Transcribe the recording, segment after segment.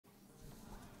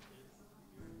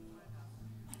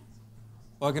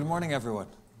Well, good morning, everyone.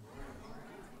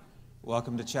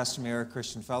 Welcome to Chestermere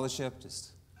Christian Fellowship.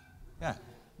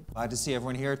 Glad to see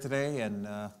everyone here today, and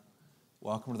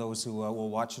welcome to those who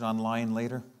will watch it online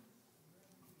later.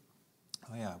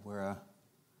 We're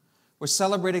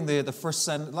celebrating the first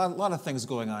Sunday. A lot of things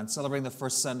going on. Celebrating the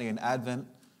first Sunday in Advent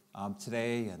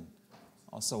today, and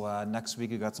also next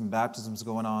week we've got some baptisms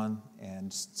going on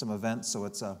and some events. So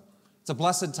it's a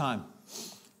blessed time.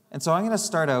 And so I'm going to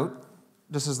start out.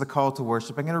 This is the call to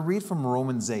worship. I'm going to read from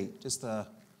Romans 8, just about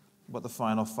the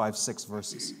final 5-6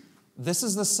 verses. This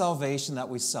is the salvation that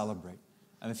we celebrate.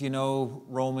 And if you know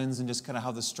Romans and just kind of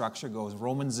how the structure goes,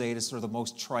 Romans 8 is sort of the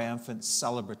most triumphant,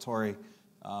 celebratory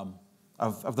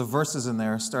of the verses in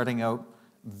there, starting out,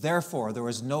 therefore, there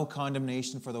is no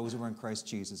condemnation for those who are in Christ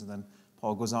Jesus. And then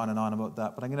Paul goes on and on about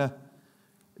that. But I'm going to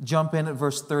jump in at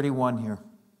verse 31 here.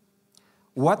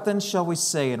 What then shall we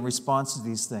say in response to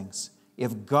these things?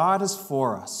 If God is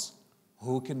for us,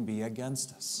 who can be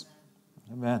against us?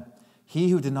 Amen. He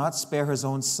who did not spare his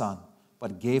own son,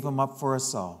 but gave him up for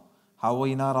us all, how will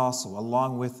he not also,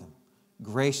 along with him,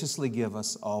 graciously give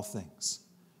us all things?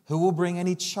 Who will bring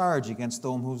any charge against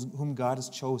those whom God has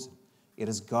chosen? It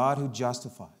is God who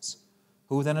justifies.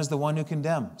 Who then is the one who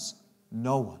condemns?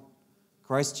 No one.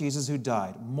 Christ Jesus, who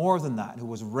died, more than that, who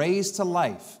was raised to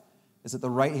life, is at the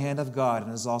right hand of God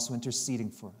and is also interceding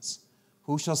for us.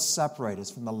 Who shall separate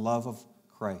us from the love of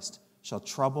Christ? Shall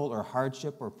trouble or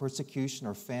hardship or persecution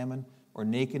or famine or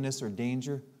nakedness or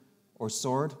danger or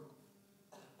sword?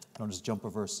 Don't just jump a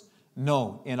verse.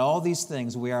 No, in all these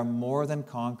things we are more than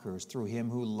conquerors through him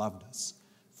who loved us.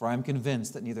 For I am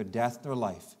convinced that neither death nor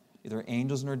life, neither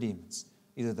angels nor demons,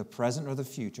 neither the present nor the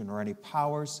future, nor any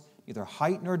powers, neither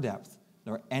height nor depth,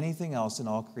 nor anything else in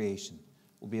all creation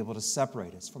will be able to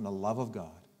separate us from the love of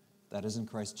God that is in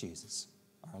Christ Jesus,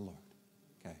 our Lord.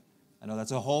 I know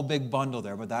that's a whole big bundle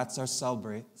there, but that's our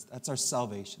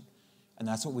salvation. And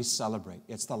that's what we celebrate.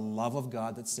 It's the love of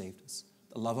God that saved us.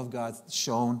 The love of God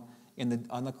shown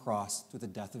on the cross through the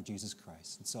death of Jesus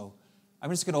Christ. And so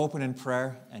I'm just going to open in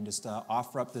prayer and just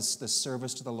offer up this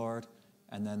service to the Lord.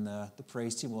 And then the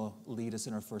praise team will lead us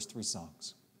in our first 3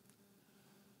 songs.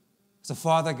 So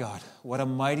Father God, what a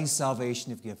mighty salvation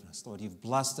you've given us. Lord, you've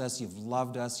blessed us, you've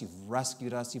loved us, you've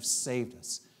rescued us, you've saved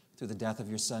us through the death of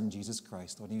your Son, Jesus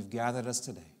Christ. Lord, you've gathered us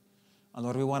today. And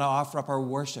Lord, we want to offer up our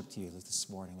worship to you this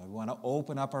morning. Lord, we want to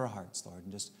open up our hearts, Lord,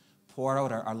 and just pour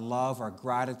out our love, our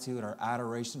gratitude, our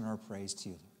adoration, and our praise to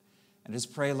you, Lord. And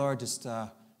just pray, Lord,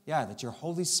 that your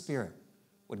Holy Spirit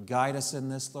would guide us in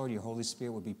this, Lord. Your Holy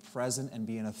Spirit would be present and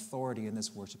be an authority in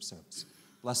this worship service.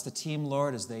 Bless the team,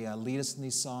 Lord, as they lead us in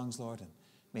these songs, Lord, and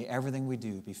may everything we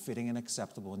do be fitting and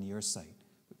acceptable in your sight.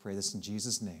 We pray this in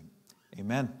Jesus' name.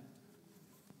 Amen.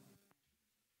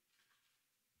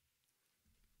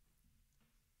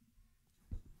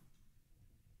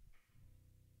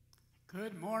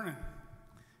 Good morning.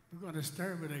 We're going to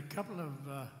start with a couple of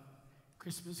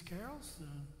Christmas carols.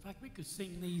 In fact, we could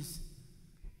sing these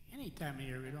any time of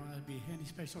year. We don't have to be any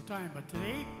special time. But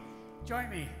today, join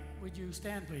me. Would you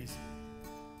stand, please?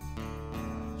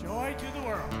 Joy to the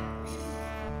world.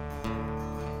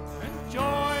 And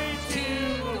joy to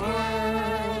the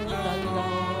world, the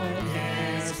Lord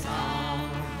has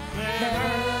come. Let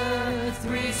earth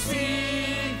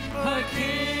receive her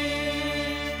King.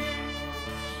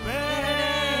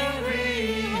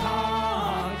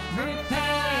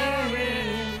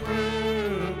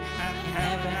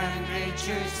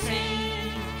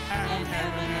 Sing, and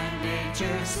heaven and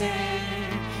nature sing,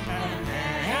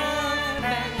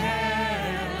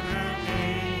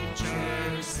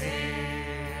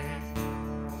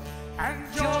 and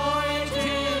joy to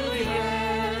the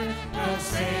earth, the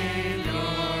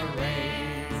Savior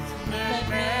reigns. Let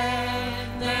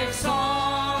men their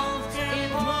songs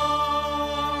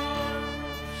employ,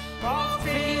 from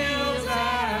fields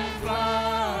and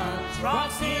floods, from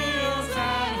fields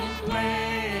and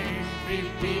plains,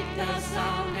 repeat the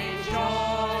sounding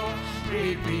joy.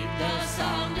 Repeat the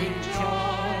sounding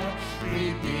joy.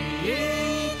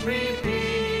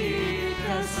 Repeat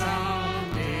the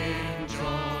sounding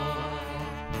joy.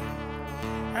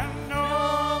 And no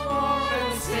more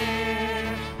will sin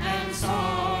and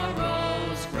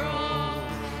sorrows grow,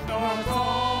 nor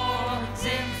thorns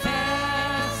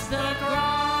infest the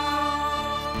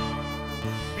ground.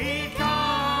 He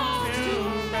comes to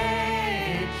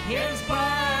make his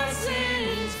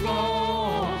blessings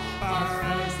flow, far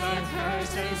as the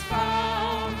curse is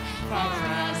found, far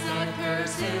as the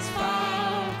curse is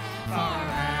found, far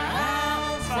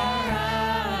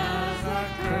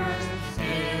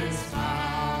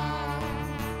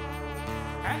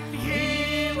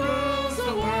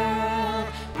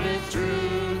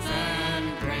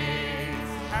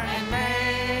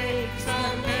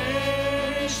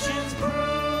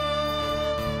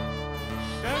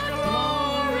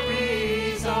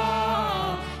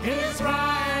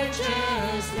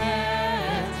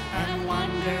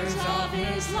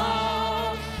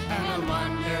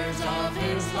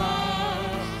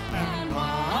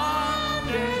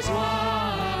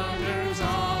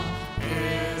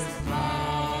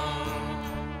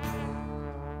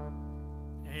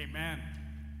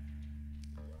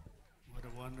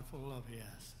wonderful love He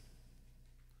has.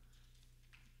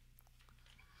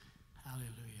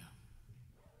 Hallelujah.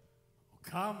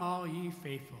 Come, all ye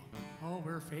faithful. Oh,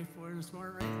 we're faithful this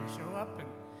morning, right? We show up and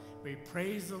we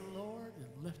praise the Lord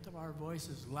and lift up our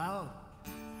voices loud.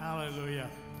 Hallelujah.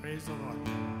 Praise the Lord.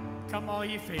 Come, all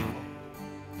ye faithful.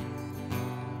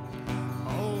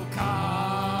 Oh,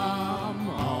 come,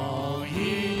 all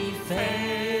ye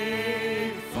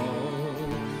faithful,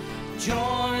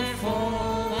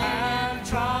 joyful and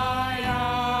triumphant.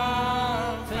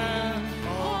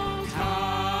 Oh,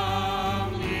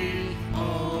 come ye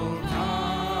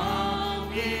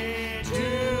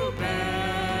to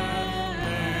Bethlehem,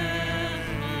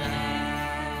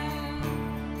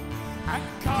 and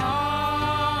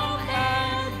come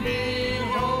and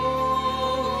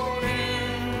behold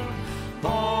Him,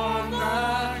 born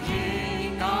the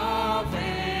King of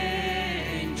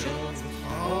angels.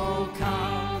 Oh,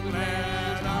 come,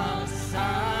 let us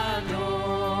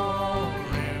adore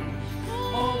Him.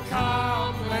 Oh,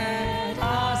 come, let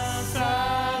us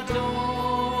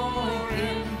adore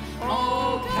Him.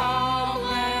 Oh, come,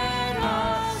 let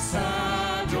us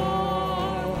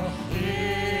adore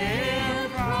Him,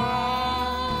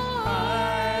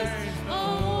 Christ the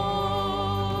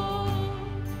Lord.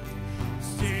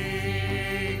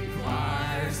 Sing,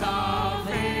 choirs of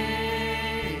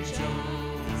angels,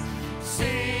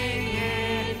 sing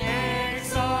in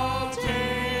exaltation.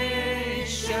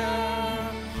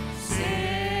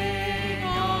 Sing,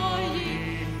 all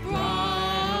ye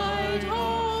bright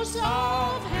hosts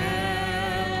of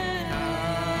heaven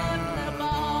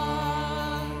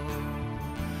above.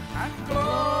 And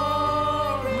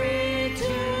glory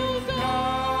to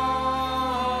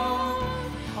God,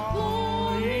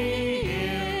 glory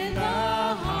in the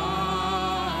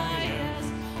highest.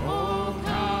 Oh,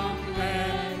 come,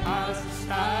 let us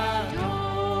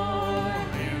adore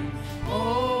Him.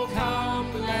 Oh,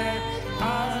 come, let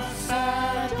us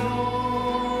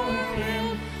adore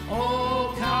Him.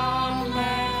 Oh, come,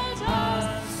 let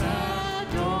us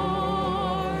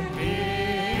adore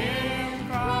Him,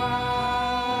 Christ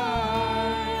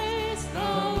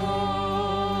the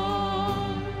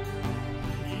Lord.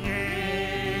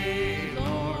 Yea,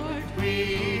 Lord, we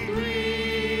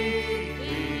greet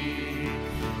Thee,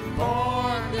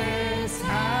 born this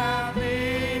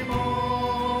happy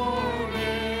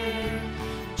morning.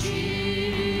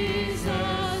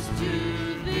 Jesus, to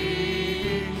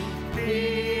Thee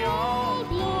be all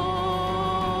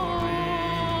glory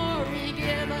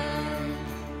given.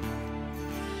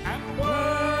 And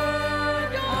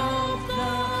word of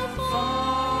the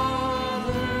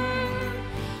Father,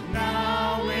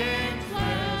 now in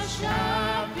flesh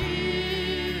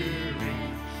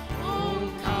appearing.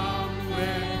 Oh, come,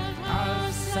 let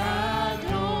us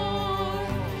adore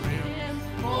Him.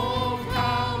 Oh,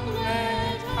 come,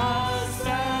 let us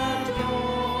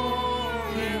adore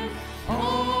Him.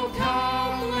 Oh,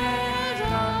 come, let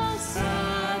us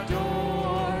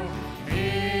adore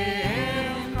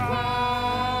Him,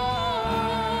 Christ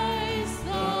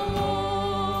the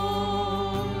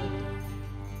Lord.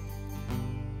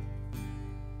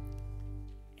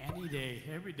 Any day,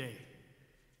 every day.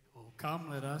 Oh, come,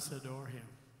 let us adore Him.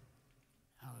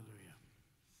 Hallelujah.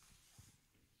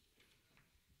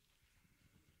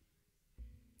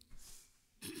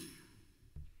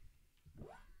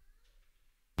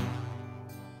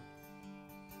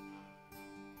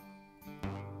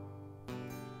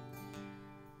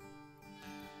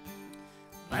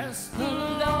 Bless the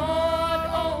Lord,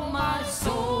 oh my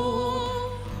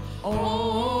soul,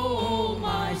 oh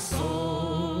my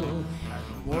soul,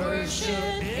 and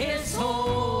worship His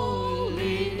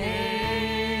holy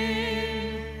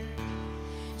name.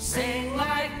 Sing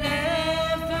like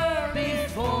never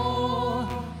before,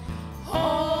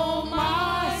 oh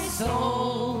my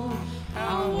soul,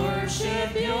 I'll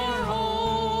worship Your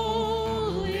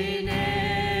holy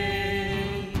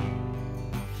name.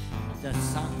 The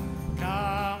sun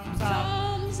comes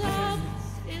up,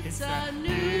 it's a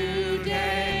new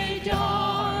day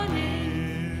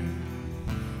dawning.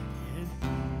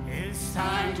 It's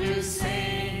time to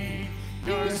sing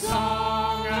Your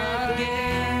song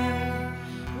again.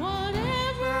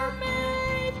 Whatever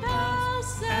may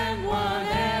pass and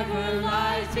whatever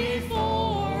lies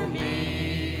before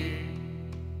me,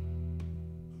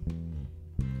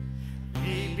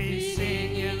 we be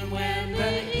singing when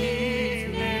the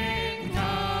evening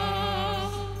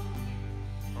comes.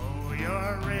 Oh,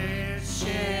 You're rich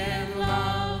in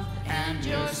love and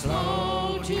You're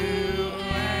slow to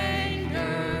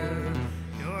anger.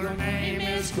 Your name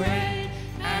is great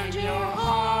and Your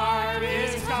heart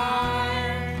is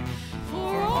kind.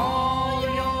 For all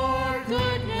Your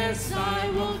goodness I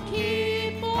will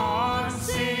keep on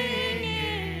singing.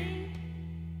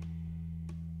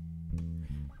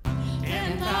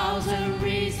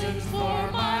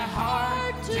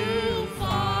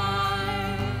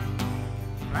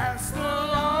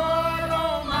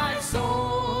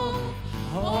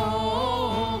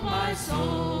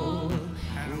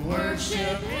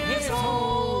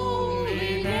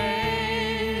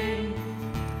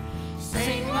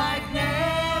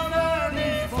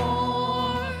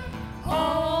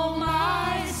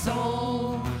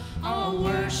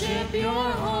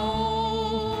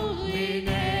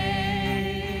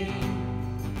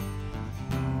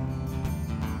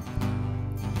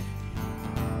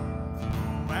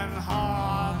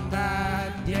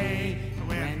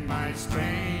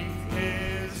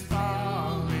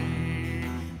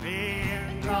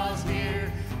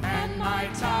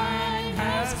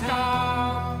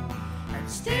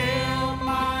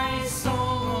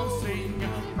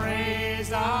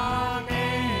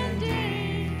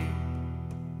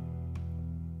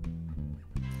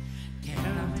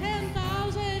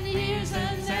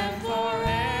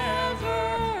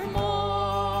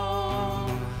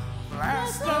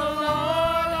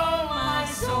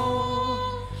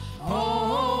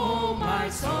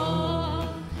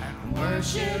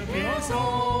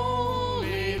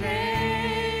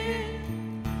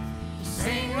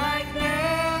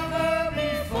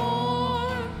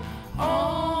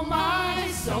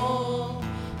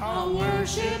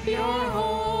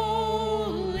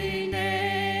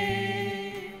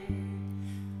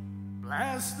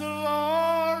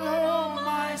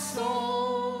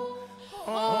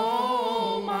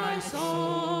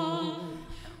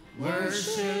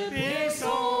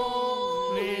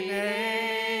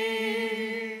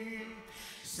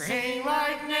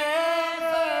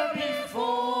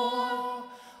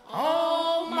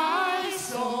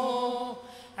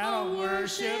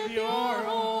 worship your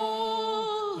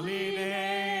holy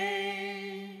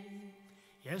name.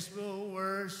 Yes, we'll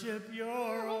worship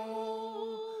your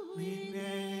holy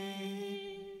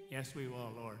name. Yes, we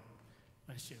will, Lord.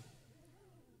 Bless you.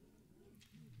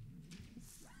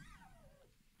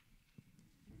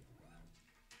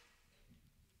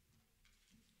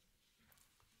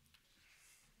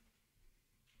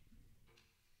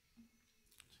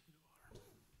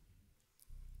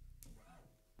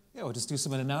 Yeah, we'll just do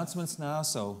some announcements now.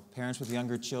 So parents with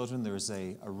younger children, there's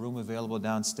a room available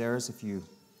downstairs if you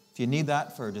need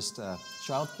that for just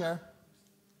childcare.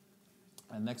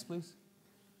 And next, please.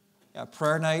 Yeah,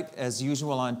 prayer night, as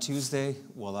usual on Tuesday.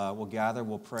 We'll gather,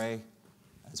 we'll pray,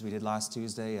 as we did last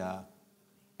Tuesday.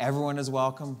 Everyone is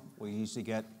welcome. We usually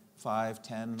get 5,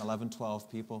 10, 11,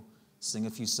 12 people, sing a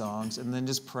few songs, and then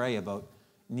just pray about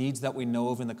needs that we know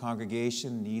of in the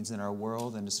congregation, needs in our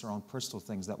world, and just our own personal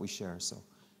things that we share. So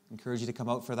encourage you to come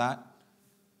out for that.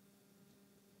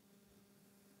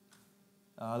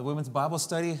 The Women's Bible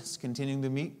Study is continuing to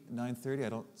meet at 9:30. I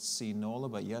don't see Nola,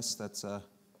 but yes, it's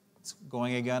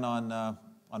going again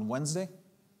on Wednesday.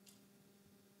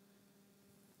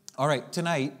 All right,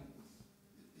 tonight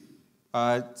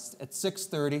at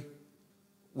 6:30,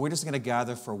 we're just going to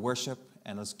gather for worship,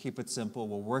 and let's keep it simple.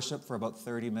 We'll worship for about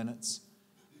 30 minutes,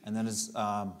 and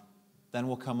then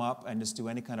we'll come up and just do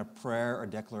any kind of prayer or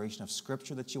declaration of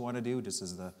Scripture that you want to do, just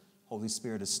as the Holy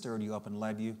Spirit has stirred you up and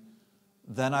led you.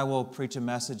 Then I will preach a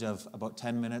message of about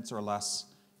 10 minutes or less,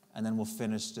 and then we'll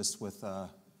finish just with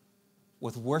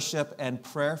worship and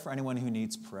prayer for anyone who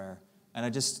needs prayer.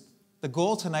 And the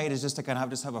goal tonight is just to kind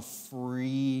of have a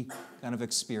free kind of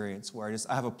experience where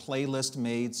I have a playlist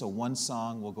made, so one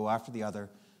song will go after the other.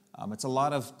 It's a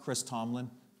lot of Chris Tomlin,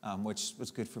 which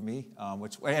was good for me,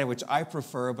 which I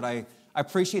prefer, but I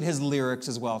appreciate his lyrics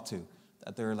as well too,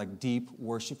 that they're like deep,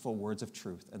 worshipful words of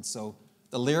truth. And so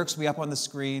the lyrics will be up on the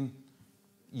screen.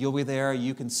 You'll be there.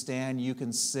 You can stand, you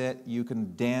can sit, you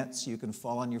can dance, you can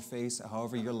fall on your face,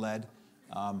 however you're led.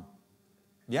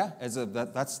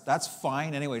 That's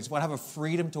fine anyway. Just want to have a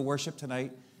freedom to worship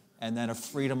tonight, and then a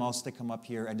freedom also to come up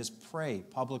here and just pray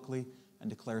publicly and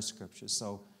declare Scriptures.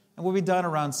 So, and we'll be done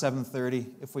around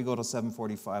 7:30. If we go to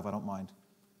 7:45, I don't mind.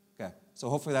 Okay, so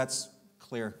hopefully that's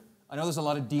clear. I know there's a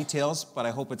lot of details, but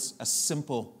I hope it's a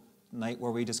simple night where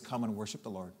we just come and worship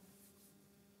the Lord.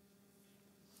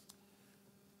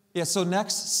 Yeah, so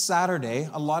next Saturday,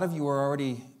 a lot of you are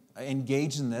already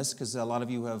engaged in this because a lot of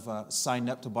you have signed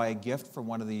up to buy a gift for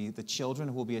one of the children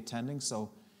who will be attending.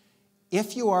 So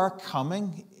if you are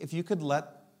coming, if you could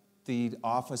let the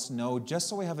office know, just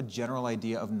so we have a general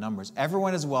idea of numbers.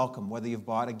 Everyone is welcome, whether you've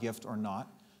bought a gift or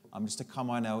not, just to come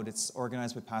on out. It's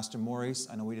organized by Pastor Maurice.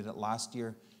 I know we did it last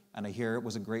year, and I hear it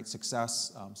was a great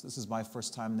success. So this is my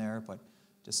first time there, but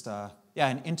just, a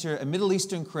Middle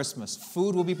Eastern Christmas.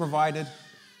 Food will be provided,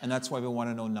 and that's why we want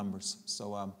to know numbers.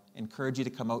 So encourage you to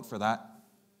come out for that.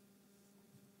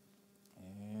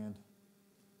 And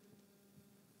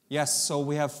yes, so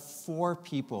we have 4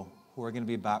 people who are going to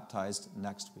be baptized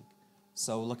next week.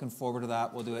 So looking forward to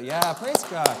that. We'll do it. Yeah, praise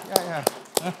God. Yeah.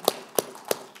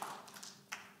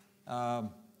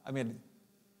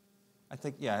 I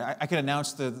think, I can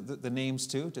announce the names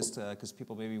too, just because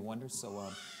people maybe wonder. So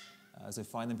as I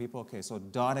find them, people, okay, so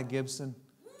Donna Gibson,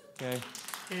 okay,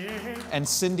 and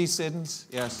Cindy Siddons,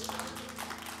 yes,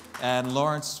 and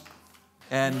Lawrence,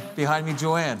 and behind me,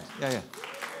 Joanne, yeah. Okay.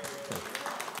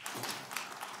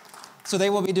 So they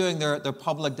will be doing their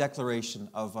public declaration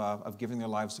of giving their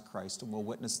lives to Christ, and we'll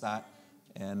witness that.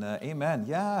 And amen,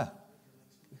 yeah.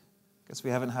 Guess we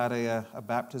haven't had a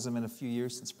baptism in a few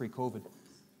years since pre-COVID.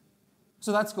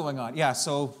 So that's going on. Yeah,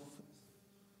 so,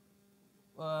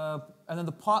 and then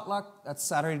the potluck, that's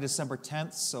Saturday, December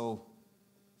 10th, so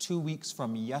 2 weeks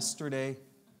from yesterday.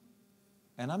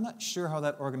 And I'm not sure how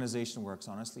that organization works,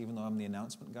 honestly, even though I'm the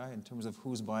announcement guy, in terms of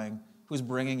who's bringing,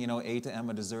 A to M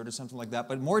a dessert or something like that.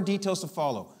 But more details to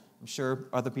follow. I'm sure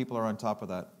other people are on top of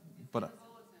that. But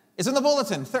it's in the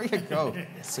bulletin. There you go.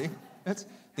 See? The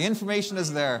information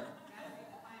is there.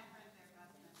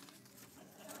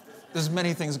 There's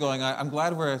many things going on. I'm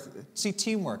glad see,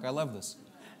 teamwork. I love this.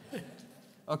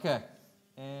 Okay.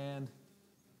 And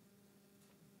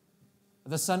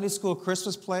the Sunday School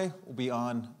Christmas play will be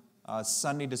on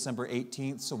Sunday, December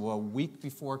 18th, so a week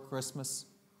before Christmas.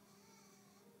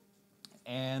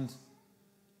 And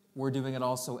we're doing it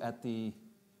also at the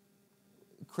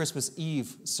Christmas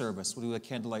Eve service. We'll do a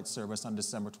candlelight service on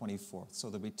December 24th. So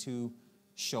there'll be 2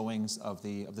 showings of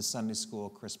the Sunday School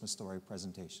Christmas story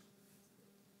presentation.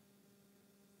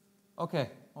 Okay.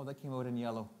 Oh, that came out in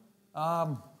yellow.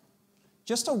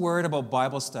 Just a word about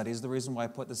Bible studies, the reason why I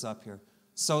put this up here.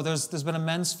 So there's been a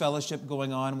men's fellowship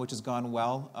going on, which has gone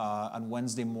well on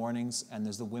Wednesday mornings, and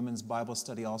there's the women's Bible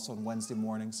study also on Wednesday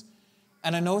mornings.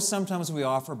 And I know sometimes we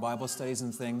offer Bible studies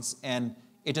and things, and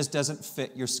it just doesn't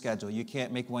fit your schedule. You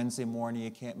can't make Wednesday morning,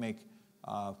 you can't make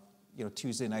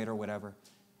Tuesday night or whatever.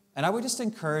 And I would just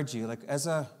encourage you, like as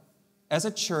a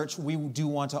church, we do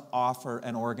want to offer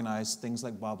and organize things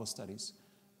like Bible studies.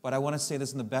 But I want to say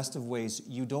this in the best of ways.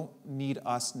 You don't need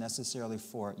us necessarily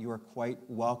for it. You are quite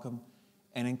welcome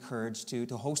and encouraged to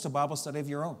host a Bible study of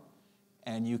your own.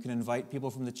 And you can invite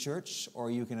people from the church, or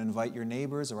you can invite your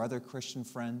neighbors or other Christian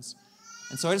friends.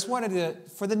 And so I just wanted to,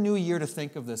 for the new year, to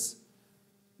think of this.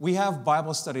 We have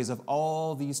Bible studies of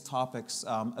all these topics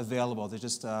available. They're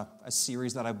just a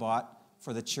series that I bought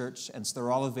for the church, and so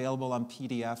they're all available on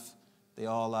PDF. They're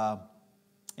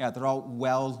all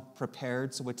well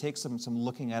prepared, so it takes some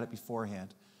looking at it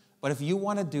beforehand. But if you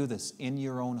want to do this in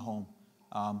your own home,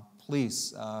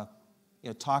 please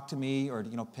talk to me, or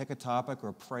pick a topic,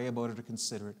 or pray about it, or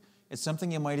consider it. It's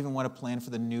something you might even want to plan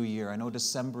for the new year. I know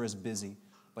December is busy,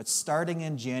 but starting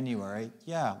in January,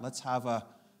 let's have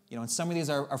and some of these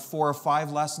are 4 or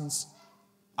 5 lessons.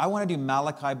 I want to do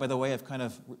Malachi, by the way. I've kind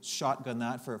of shotgun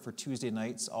that for Tuesday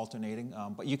nights, alternating.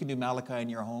 But you can do Malachi in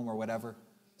your home or whatever.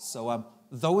 So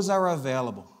those are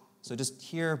available. So just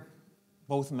hear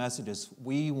both messages.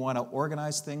 We want to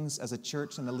organize things as a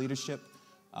church and the leadership,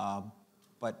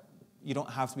 but you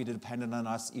don't have to be dependent on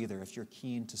us either if you're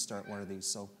keen to start one of these.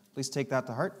 So please take that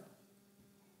to heart.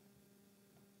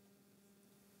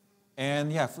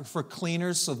 And for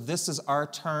cleaners, so this is our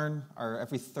turn.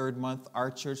 Every third month,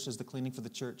 our church does the cleaning for the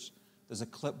church. There's a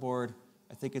clipboard.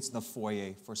 I think it's in the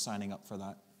foyer for signing up for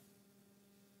that.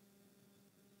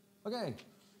 Okay.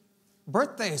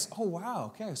 Birthdays. Oh,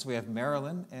 wow. Okay, so we have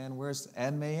Marilyn, and where's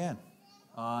Mayanne?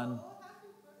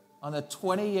 On the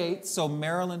 28th, so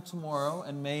Marilyn tomorrow,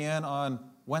 and Mayanne on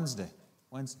Wednesday.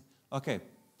 Okay,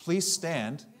 please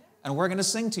stand, and we're going to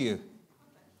sing to you.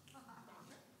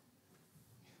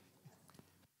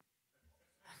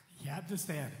 You have to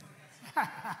stand.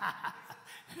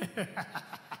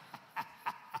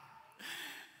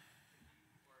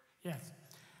 Yes.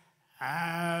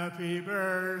 Happy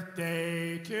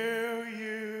birthday to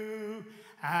you.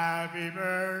 Happy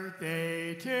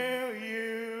birthday to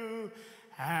you.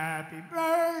 Happy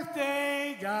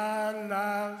birthday, God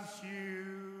loves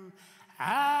you.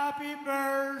 Happy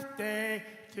birthday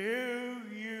to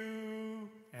you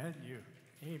and you.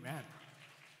 Amen.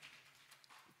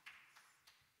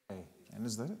 And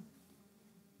is that it?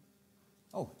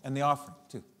 Oh, and the offering,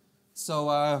 too.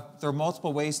 So there are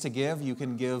multiple ways to give. You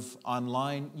can give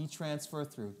online, e-transfer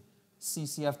through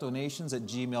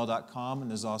ccfdonations@gmail.com, and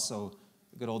there's also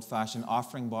a good old-fashioned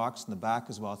offering box in the back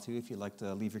as well, too, if you'd like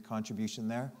to leave your contribution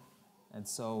there. And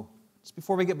so just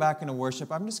before we get back into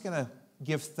worship, I'm just going to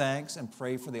give thanks and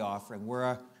pray for the offering.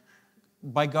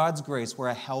 By God's grace, we're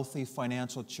a healthy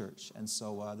financial church, and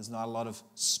so there's not a lot of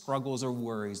struggles or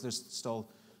worries. There's still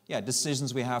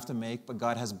decisions we have to make, but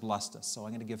God has blessed us. So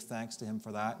I'm going to give thanks to Him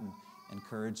for that and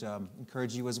encourage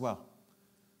you as well.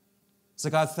 So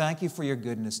God, thank you for your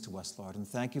goodness to us, Lord, and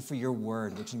thank you for your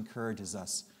word, which encourages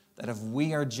us that if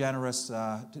we are generous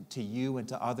to you and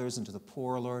to others and to the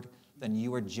poor, Lord, then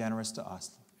you are generous to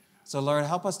us. So Lord,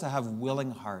 help us to have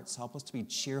willing hearts. Help us to be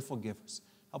cheerful givers.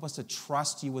 Help us to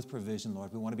trust you with provision,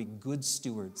 Lord. We want to be good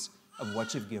stewards of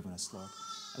what you've given us, Lord.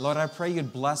 And Lord, I pray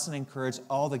you'd bless and encourage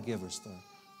all the givers, Lord.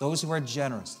 Those who are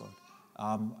generous, Lord.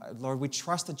 Lord, we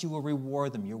trust that you will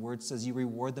reward them. Your word says you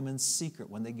reward them in secret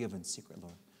when they give in secret,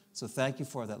 Lord. So thank you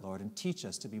for that, Lord, and teach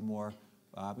us to be more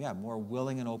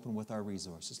willing and open with our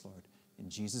resources, Lord. In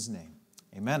Jesus' name,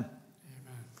 amen.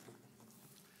 Amen.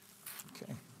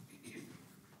 Okay.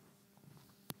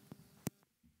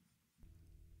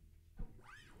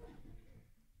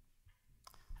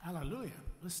 Hallelujah.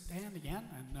 Let's stand again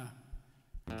and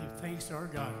give thanks to our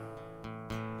God.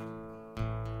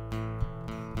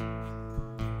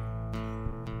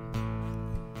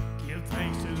 Give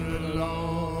thanks to the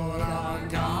Lord, our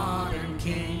God and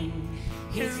King.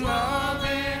 His love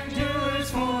endures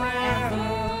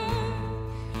forever.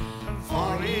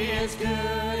 For He is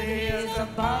good, He is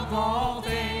above all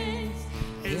things.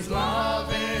 His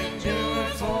love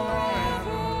endures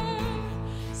forever.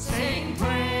 Sing praise,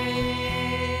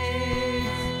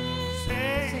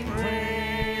 sing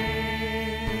praise.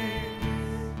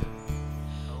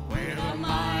 With a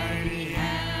mighty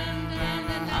hand and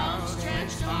an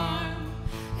outstretched arm,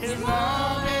 His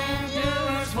love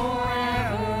endures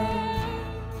forever.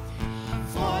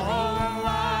 For all the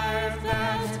life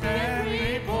that's been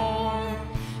reborn,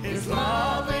 His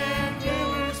love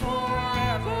endures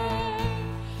forever.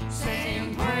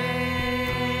 Sing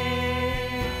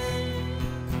praise,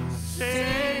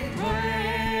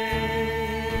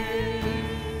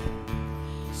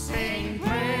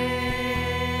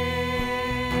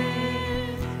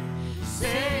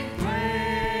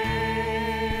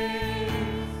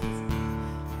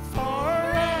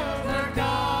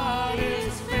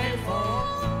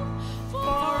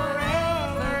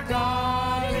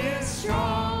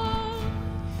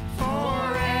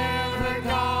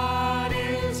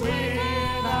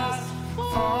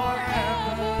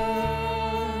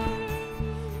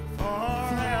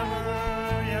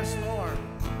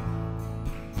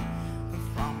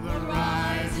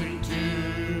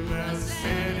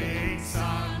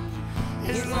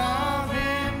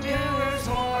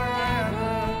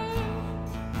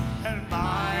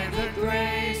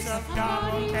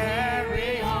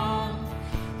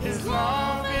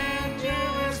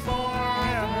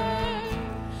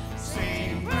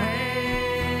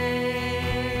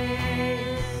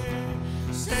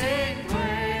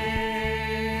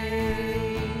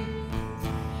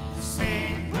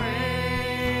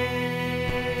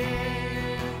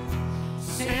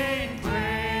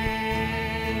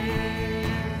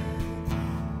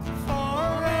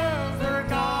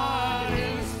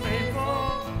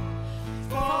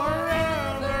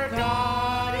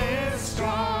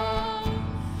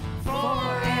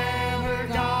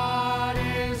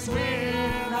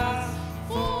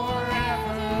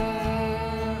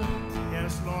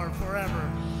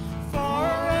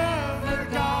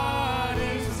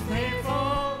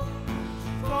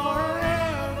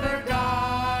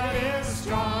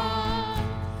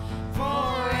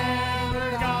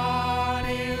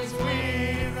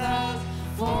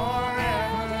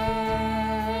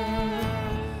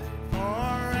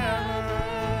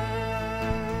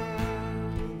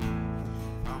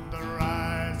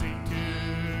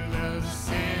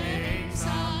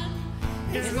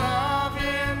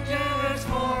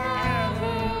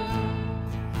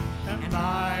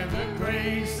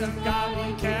 grace of God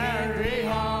will carry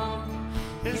on.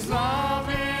 His love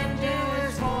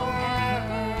endures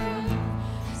forever.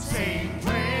 Sing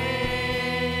praise,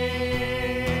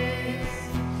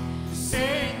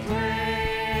 sing praise,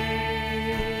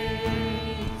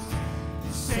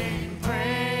 sing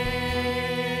praise,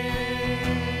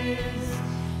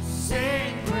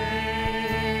 sing praise.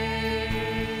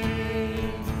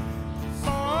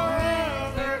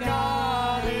 Forever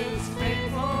God is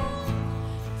faithful.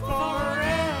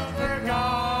 Forever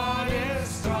God is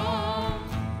strong.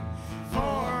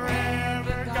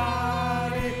 Forever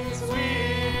God is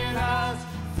with us.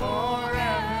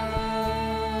 Forever.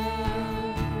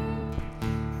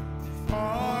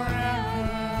 Forever.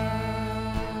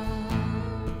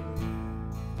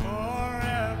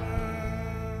 Forever.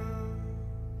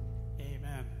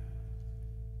 Amen.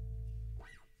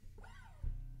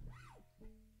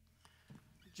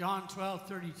 John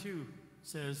 12:32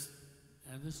 says,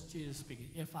 and this is Jesus speaking,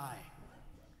 if I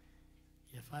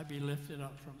be lifted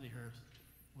up from the earth,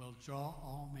 will draw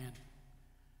all men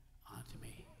unto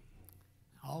me.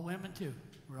 All women too.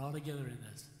 We're all together in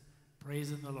this.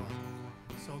 Praising the Lord.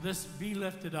 So this be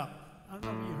lifted up. I don't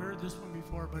know if you heard this one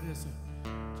before, but it's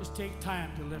just take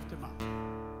time to lift him up.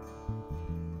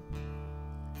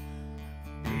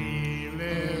 Be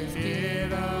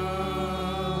lifted up.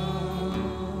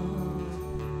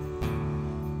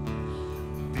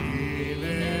 Be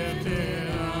lifted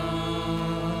up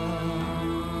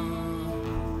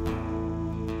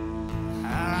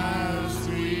as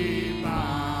we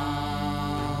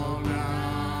bow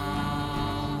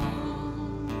down.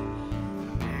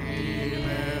 Be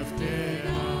lifted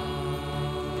up.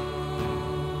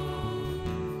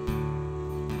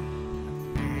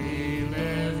 Be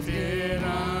lifted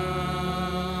up.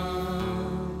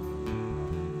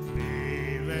 Be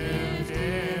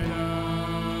lifted up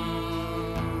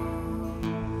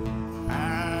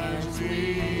as we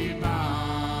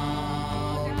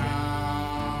bow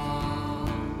down.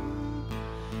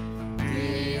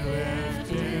 Be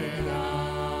lifted up.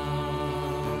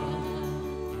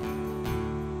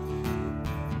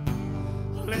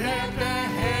 Let the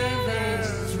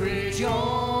heavens rejoice.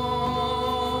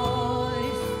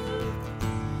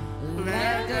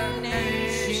 Let the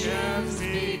nations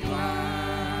be glad.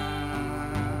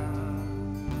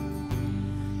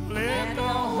 Let the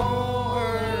whole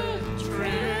earth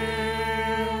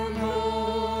tremble.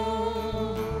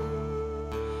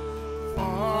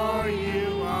 For you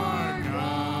are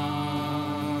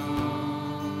God.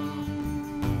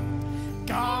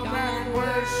 Come and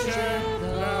worship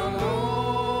the Lord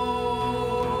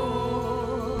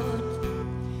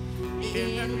in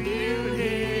the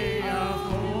beauty of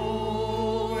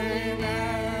holiness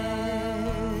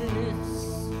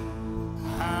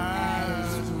as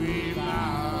we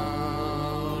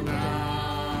bow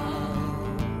down.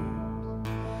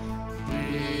 Be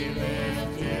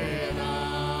lifted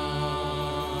up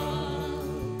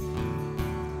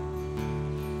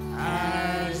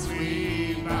as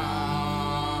we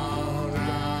bow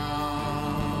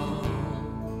down.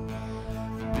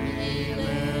 Be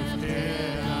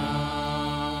lifted up.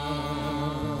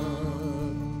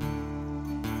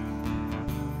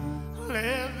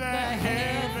 Let the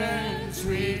heavens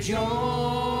rejoice.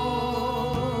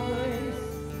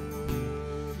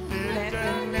 Let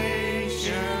the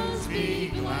nations be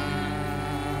glad.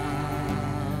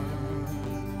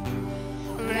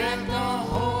 Let the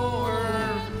whole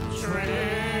earth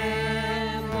tremble.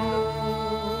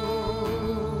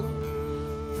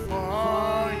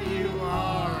 For you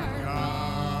are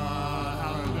God.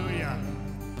 Hallelujah.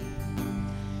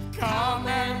 Come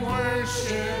and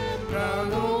worship the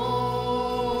Lord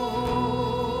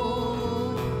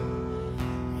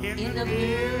in the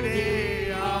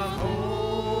beauty of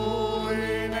holiness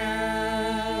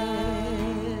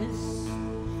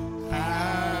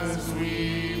as we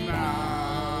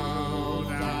bow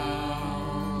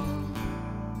down.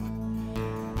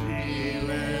 Be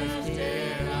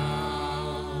lifted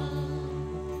up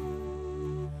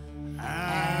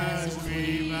as we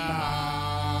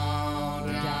bow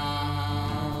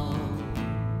down.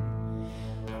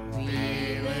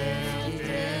 Be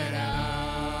lifted up.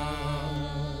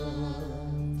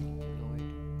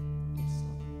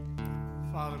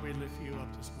 Father, we lift you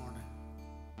up this morning.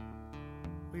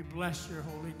 We bless your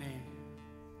holy name.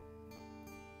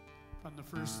 From the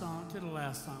first song to the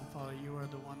last song, Father, you are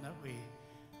the one that we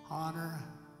honor,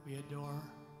 we adore,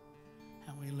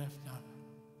 and we lift up.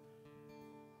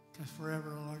 Because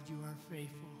forever, Lord, you are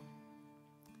faithful.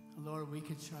 And Lord, we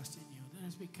can trust in you. Then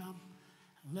as we come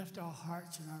and lift our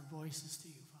hearts and our voices to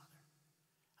you, Father,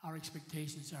 our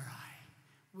expectations are high.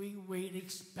 We wait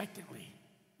expectantly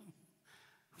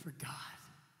for God.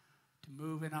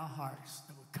 move in our hearts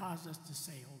that would cause us to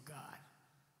say, oh God,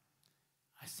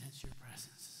 I sense your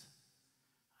presence.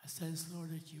 I sense,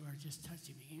 Lord, that you are just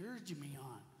touching me, urging me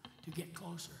on to get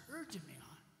closer, urging me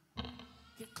on.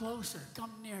 Get closer,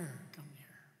 come nearer, come nearer.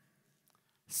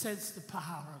 Sense the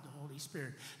power of the Holy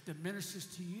Spirit that ministers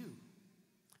to you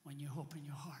when you open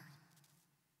your heart.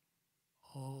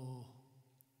 Oh,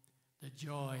 the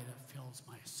joy that fills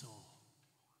my soul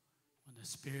when the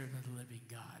Spirit of the living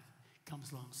God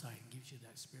comes alongside and gives you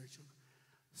that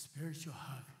spiritual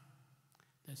hug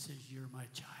that says, you're my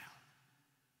child.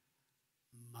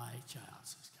 My child,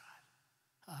 says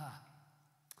God.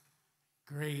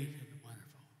 Great and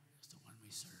wonderful is the one we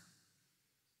serve.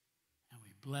 And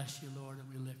we bless you, Lord, and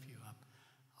we lift you up.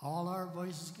 All our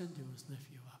voices can do is lift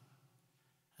you up.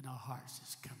 And our hearts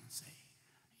just come and say,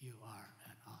 you are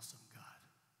an awesome God.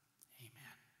 Amen.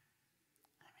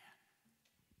 Amen.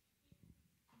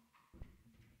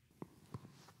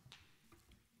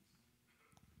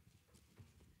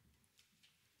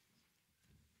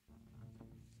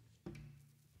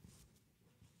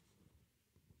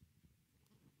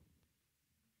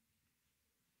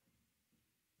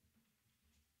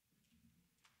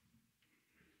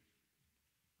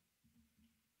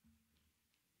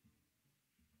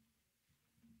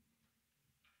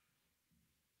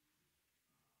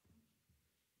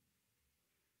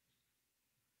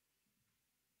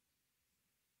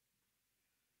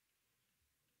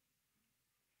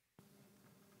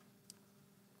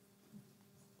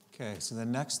 Okay, so the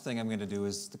next thing I'm going to do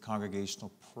is the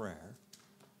congregational prayer.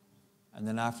 And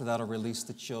then after that, I'll release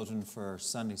the children for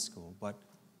Sunday school. But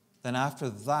then after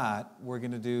that, we're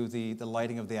going to do the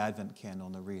lighting of the Advent candle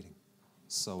and the reading.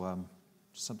 So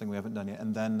something we haven't done yet.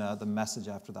 And then the message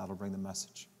after that will bring the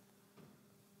message.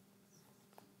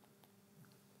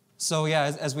 So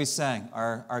yeah, as we sang,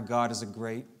 our God is a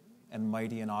great and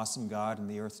mighty and awesome God, and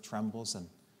the earth trembles.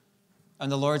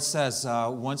 And the Lord says,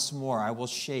 once more, I will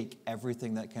shake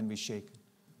everything that can be shaken.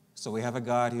 So we have a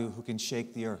God who can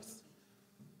shake the earth.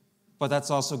 But that's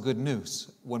also good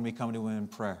news when we come to him in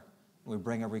prayer. We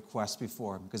bring a request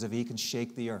before him, because if he can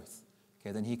shake the earth,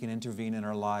 okay, then he can intervene in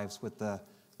our lives with the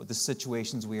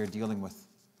situations we are dealing with.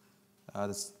 I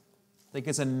think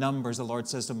it's in Numbers, the Lord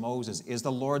says to Moses, is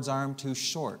the Lord's arm too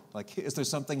short? Like, is there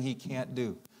something he can't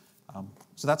do?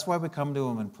 So that's why we come to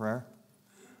him in prayer.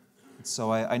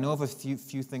 So I know of a few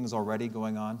things already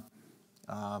going on.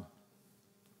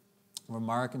 Where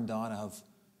Mark and Donna have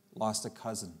lost a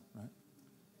cousin,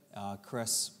 right?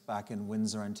 Chris back in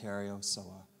Windsor, Ontario. So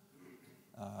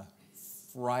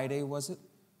Friday, was it?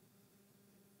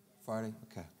 Friday?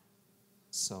 Okay.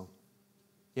 So,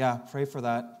 yeah, pray for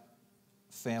that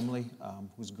family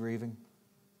who's grieving.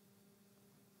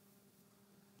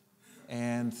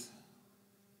 And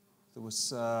there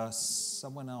was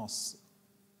someone else.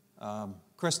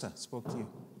 Krista spoke to you.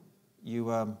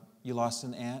 You lost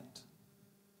an aunt?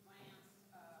 My aunt's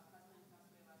husband passed away last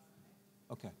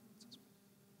Sunday. Okay. And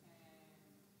they were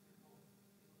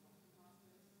both in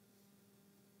hospice.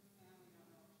 And we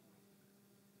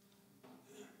don't know if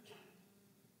she'll make it.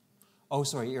 Oh,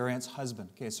 sorry, your aunt's husband.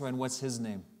 Okay, so and what's his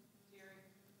name? Jerry.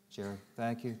 Jerry.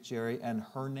 Thank you, Jerry. And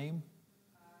her name?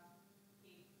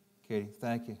 Katie. Katie,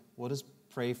 thank you. We'll just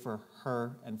pray for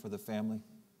her and for the family.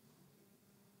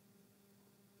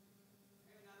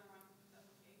 Another one, if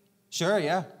that's okay. Sure,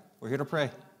 yeah. We're here to pray.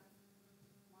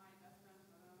 My best friend's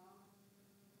brother-in-law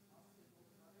lost his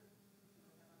older brother. He was at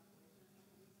an operation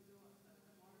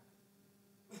a couple weeks ago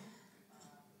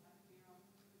outside of Redwater. They had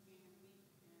a funeral the beginning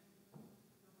of the week,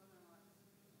 and her brother-in-law just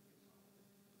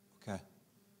Okay.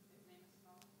 his name is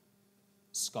Scott.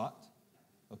 Scott?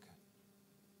 Okay.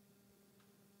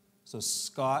 So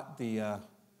Scott, the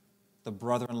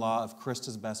brother-in-law of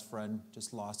Krista's best friend,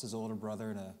 just lost his older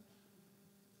brother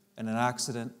in an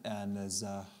accident and is,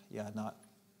 not,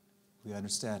 we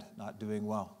understand, not doing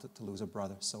well to lose a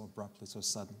brother so abruptly, so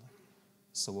suddenly.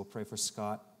 So we'll pray for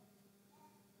Scott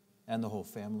and the whole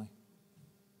family.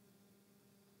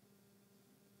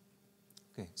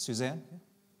 Okay, Suzanne? Yeah?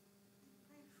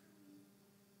 Pray for me.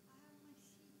 I have my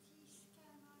CT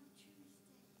scan on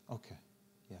Tuesday. Okay,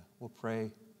 yeah, we'll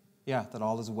pray, that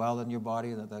all is well in your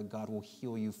body, that God will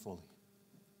heal you fully.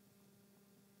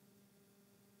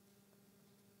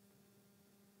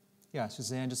 Yeah,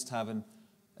 Suzanne just having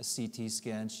a CT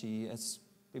scan. She, as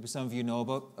maybe some of you know,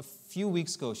 about a few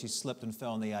weeks ago, she slipped and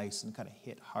fell on the ice and kind of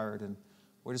hit hard, and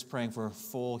we're just praying for a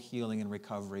full healing and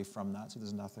recovery from that, so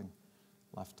there's nothing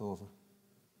left over.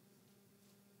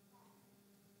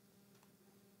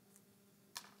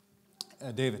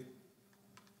 David.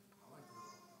 I like to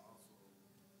also, on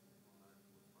that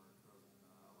with our cousin,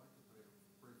 I like to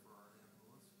pray for our Aunt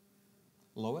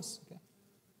Lois? Okay.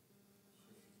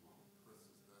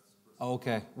 Oh,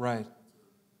 okay, right.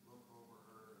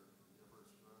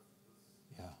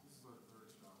 Yeah.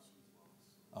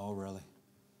 Oh, really?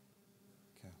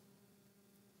 Okay.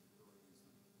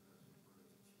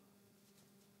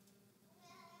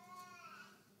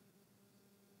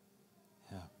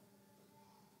 Yeah.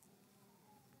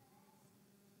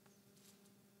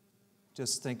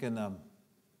 Just thinking,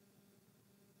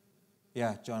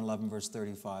 yeah, John 11, verse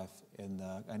 35. And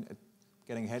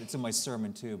getting ahead, it's in my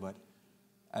sermon too, but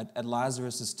at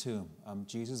Lazarus' tomb,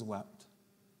 Jesus wept.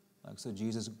 Like, so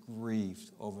Jesus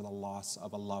grieved over the loss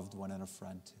of a loved one and a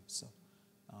friend too. So,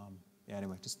 yeah,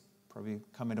 anyway, just probably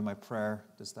come into my prayer.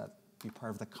 Does that be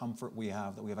part of the comfort we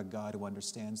have, that we have a God who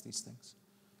understands these things?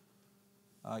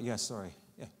 Yeah, sorry.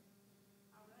 Yeah. I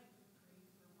would like to pray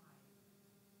for my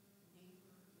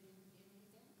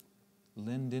neighbor, Lynn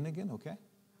Lynn Dinnigan. Dinnigan, okay.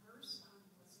 Her son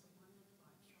was the one that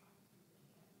got shot through the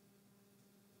head.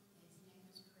 His name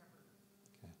is Trevor.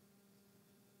 Okay.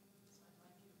 So I'd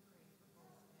like you to pray for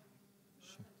both of them.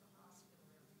 Sure. They're at the hospital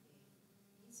every day.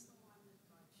 He's the one that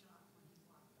got shot when he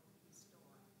walked out his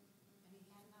door. And he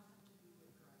had nothing to do with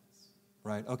drugs.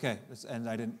 Right, okay. And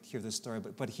I didn't hear this story,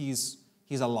 but he's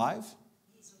alive?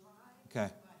 He's alive, Okay.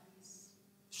 but he's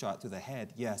Shot through the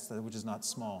head, yes, which is not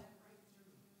small. right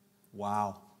through.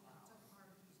 Wow. Took part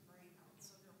of his brain out,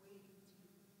 so they're waiting to,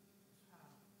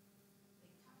 they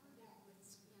covered it with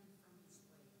skin from his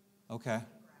leg. Okay.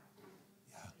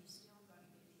 Yeah. But he's still got to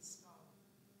get his skull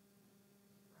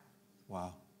wrapped.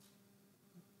 Wow.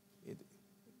 It's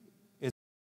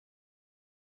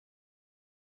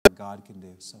what God can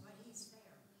do. So, But he's there.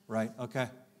 right, okay.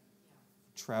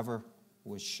 Trevor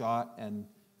was shot, and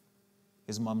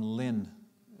his mom Lynn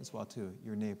as well too,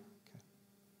 your neighbor. Okay.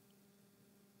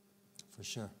 For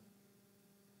sure.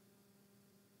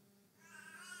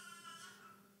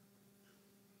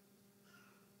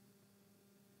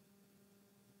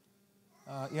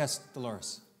 Yes,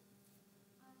 Dolores.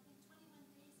 In 21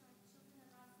 days, our children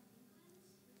arrived from England,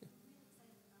 which we're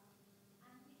really excited about. And we had a prayer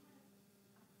request to have a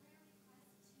vehicle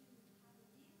that we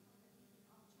can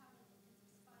all travel in, because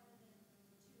there's 5 of them,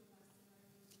 2 of us in our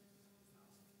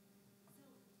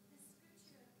vehicle. So the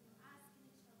scripture, ask and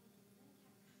it shall be given, kept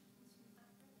coming to my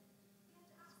brother. We have to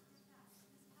ask this fast. This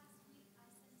past week, I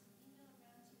sent an email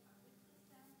around to our Wycliffe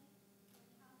family in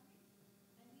Calgary,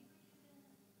 and we were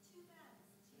given 2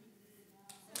 vans to use.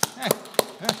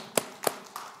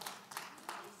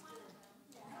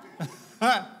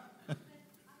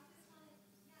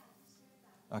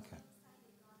 Okay.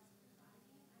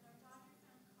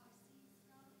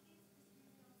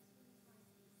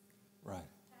 Right.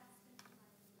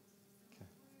 Okay.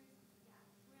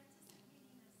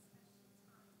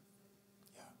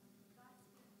 Yeah.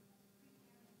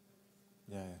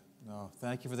 Yeah, yeah. No,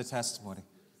 thank you for the testimony.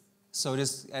 So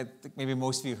just, I think maybe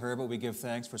most of you heard, but we give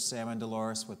thanks for Sam and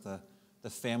Dolores with the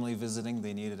family visiting.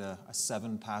 They needed a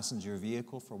 7-passenger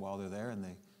vehicle for while they're there, and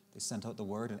they sent out the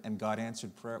word, and God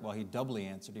answered prayer. Well, he doubly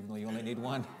answered, even though you only need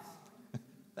one.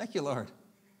 Thank you, Lord.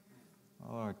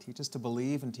 Oh, Lord, teach us to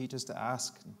believe and teach us to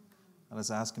ask. Let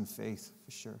us ask in faith,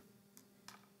 for sure.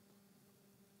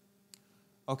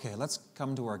 Okay, let's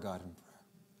come to our God in prayer.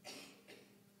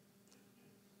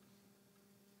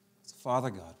 So, Father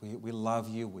God, we love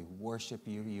you. We worship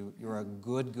you. You're a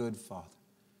good, good Father.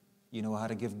 You know how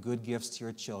to give good gifts to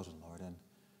your children, Lord.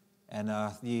 And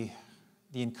the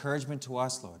encouragement to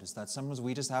us, Lord, is that sometimes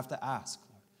we just have to ask,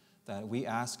 Lord. That we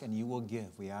ask and you will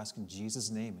give. We ask in Jesus'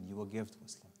 name and you will give to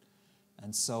us, Lord.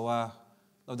 And so,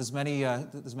 Lord, there's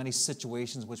many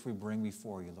situations which we bring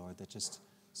before you, Lord, that just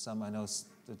some, I know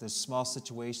that there's small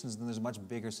situations and there's much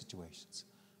bigger situations.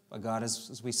 But God,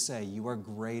 as we say, you are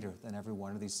greater than every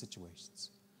one of these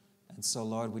situations. And so,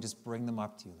 Lord, we just bring them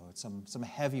up to you, Lord. Some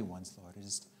heavy ones, Lord.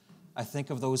 I think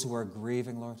of those who are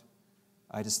grieving, Lord.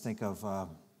 I just think of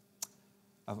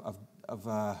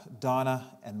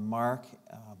Donna and Mark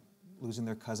losing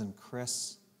their cousin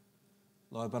Chris,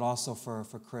 Lord, but also for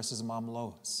Chris's mom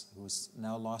Lois, who has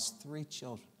now lost 3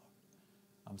 children,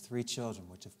 Lord. 3 children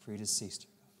which have predeceased her.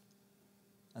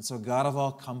 And so, God of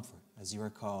all comfort, as you are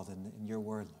called in your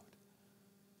word,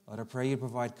 Lord, I pray you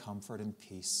provide comfort and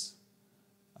peace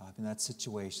in that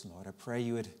situation, Lord. I pray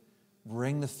you would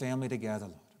bring the family together,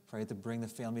 Lord. I pray to bring the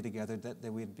family together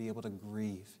that we'd be able to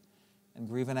grieve, and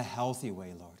grieve in a healthy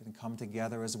way, Lord, and come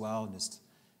together as well, and just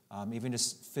even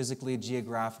just physically,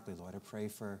 geographically, Lord. I pray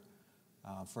for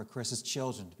Chris's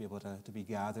children to be able to be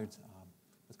gathered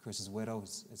with Chris's widow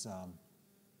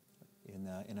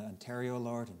in Ontario,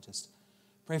 Lord, and just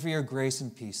pray for your grace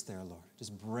and peace there, Lord.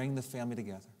 Just bring the family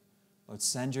together. Lord,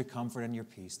 send your comfort and your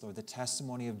peace. Lord, the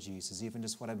testimony of Jesus, even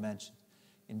just what I mentioned,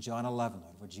 in John 11,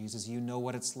 Lord, where Jesus, you know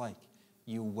what it's like.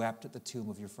 You wept at the tomb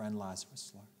of your friend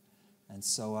Lazarus, Lord. And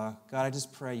so, God, I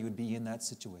just pray you would be in that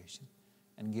situation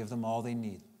and give them all they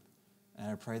need.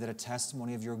 And I pray that a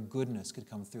testimony of your goodness could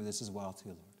come through this as well, too,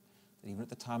 Lord. That even at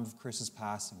the time of Chris's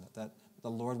passing, that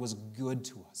the Lord was good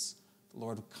to us. The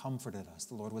Lord comforted us.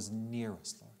 The Lord was near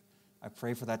us, Lord. I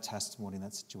pray for that testimony in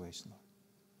that situation, Lord.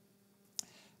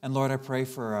 And Lord, I pray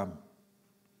for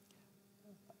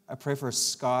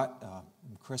Scott,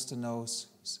 whom Krista knows,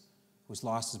 who's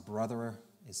lost his brother,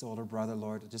 his older brother,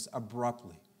 Lord, just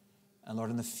abruptly. And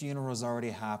Lord, and the funeral has already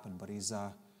happened, but he's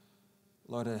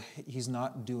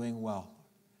not doing well.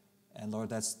 And Lord,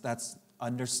 that's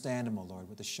understandable, Lord,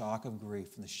 with the shock of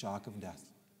grief and the shock of death.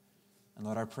 And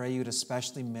Lord, I pray you'd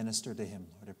especially minister to him,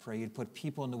 Lord. I pray you'd put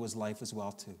people into his life as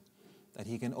well, too, that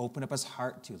he can open up his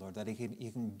heart to, Lord, that he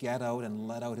can get out and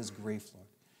let out his grief, Lord.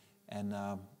 And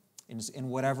in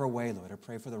whatever way, Lord, I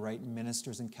pray for the right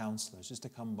ministers and counselors just to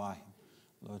come by him,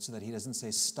 Lord, so that he doesn't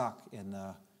stay stuck and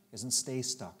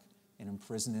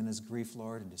imprisoned in his grief,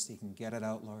 Lord, and just he can get it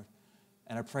out, Lord.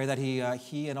 And I pray that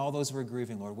he and all those who are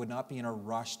grieving, Lord, would not be in a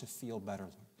rush to feel better,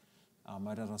 Lord.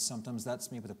 I don't know, sometimes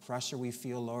that's maybe the pressure we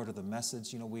feel, Lord, or the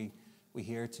message, we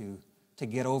hear to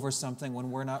get over something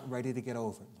when we're not ready to get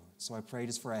over it, Lord. So I pray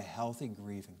just for a healthy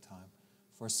grieving time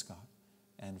for Scott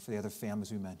and for the other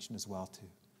families we mentioned as well, too.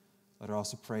 Lord, I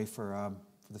also pray for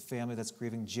the family that's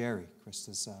grieving Jerry,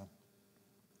 Krista's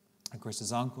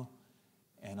uncle,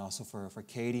 and also for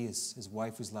Katie, his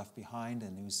wife who's left behind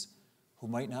and who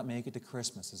might not make it to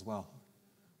Christmas as well.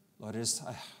 Lord, there's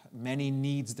many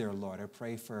needs there, Lord. I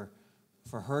pray for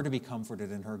her to be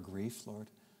comforted in her grief, Lord,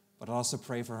 but also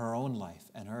pray for her own life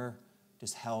and her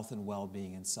just health and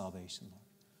well-being and salvation, Lord.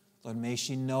 Lord, may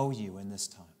she know you in this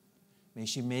time. May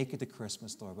she make it to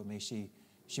Christmas, Lord, but may she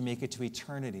make it to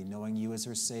eternity, knowing you as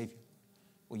her Savior.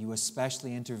 Will you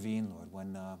especially intervene, Lord,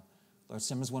 when, Lord,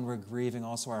 sometimes when we're grieving,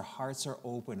 also our hearts are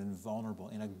open and vulnerable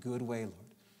in a good way,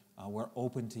 Lord. We're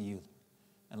open to you, Lord.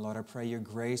 And Lord, I pray your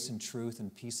grace and truth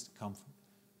and peace and comfort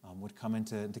would come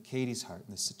into Katie's heart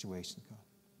in this situation,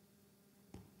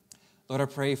 God. Lord, I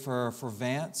pray for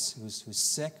Vance, who's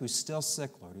sick, who's still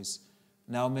sick, Lord, who's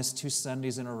now missed 2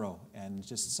 Sundays in a row, and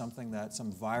just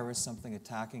some virus, something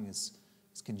attacking his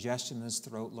congestion in his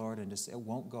throat, Lord, and just it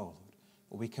won't go, Lord.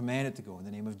 But we command it to go in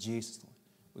the name of Jesus, Lord.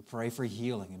 We pray for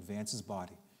healing in Vance's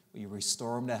body. Will you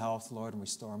restore him to health, Lord, and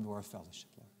restore him to our fellowship,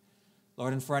 Lord.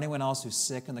 Lord, and for anyone else who's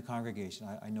sick in the congregation,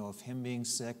 I know of him being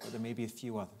sick, but there may be a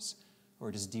few others who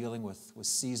are just dealing with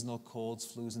seasonal colds,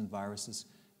 flus, and viruses.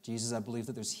 Jesus, I believe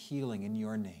that there's healing in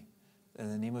your name. That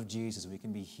in the name of Jesus, we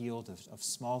can be healed of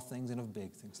small things and of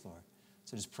big things, Lord.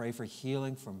 So just pray for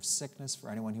healing from sickness for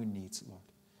anyone who needs it, Lord.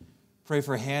 Pray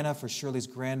for Hannah, for Shirley's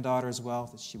granddaughter as well,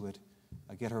 that she would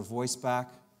get her voice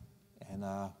back and,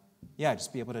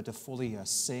 just be able to fully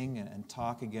sing and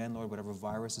talk again, Lord, whatever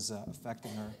virus is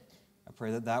affecting her. I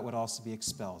pray that would also be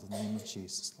expelled in the name of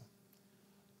Jesus, Lord.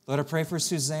 Lord, I pray for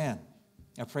Suzanne.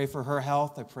 I pray for her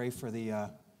health. I pray for the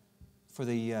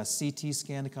CT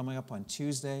scan coming up on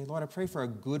Tuesday. Lord, I pray for a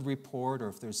good report, or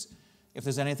if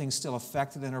there's anything still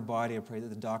affected in her body, I pray that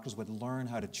the doctors would learn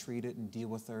how to treat it and deal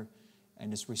with her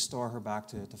and just restore her back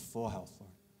to full health,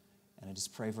 Lord. And I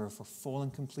just pray for full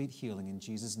and complete healing in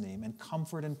Jesus' name, and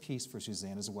comfort and peace for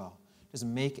Suzanne as well. Just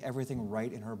make everything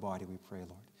right in her body, we pray,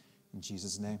 Lord. In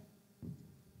Jesus' name.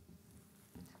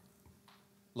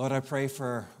 Lord, I pray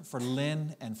for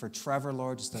Lynn and for Trevor,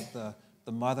 Lord, just the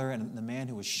mother and the man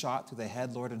who was shot through the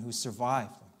head, Lord, and who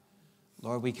survived.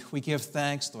 Lord, we give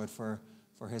thanks, Lord, for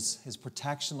his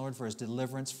protection, Lord, for his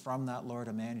deliverance from that, Lord,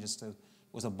 a man who just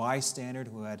was a bystander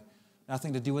who had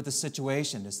nothing to do with the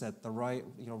situation, just at the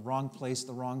wrong place at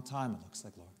the wrong time, it looks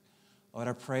like, Lord. Lord,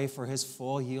 I pray for his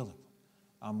full healing.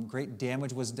 Great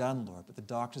damage was done, Lord, but the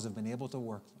doctors have been able to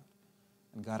work, Lord.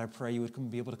 And God, I pray you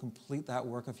would be able to complete that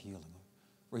work of healing, Lord.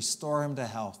 Restore him to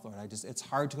health, Lord. It's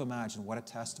hard to imagine what a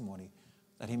testimony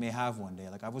that he may have one day.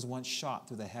 Like I was once shot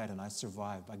through the head and I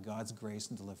survived by God's grace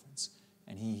and deliverance,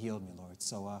 and he healed me, Lord.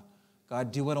 So,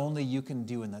 God, do what only you can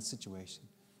do in that situation.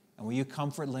 And will you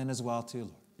comfort Lynn as well, too,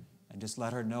 Lord? And just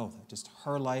let her know that just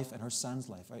her life and her son's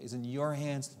life is in your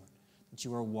hands, Lord, that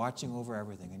you are watching over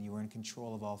everything and you are in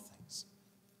control of all things.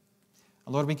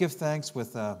 And Lord, we give thanks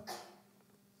with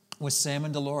Sam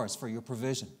and Dolores for your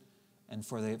provision and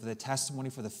for the testimony,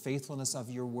 for the faithfulness of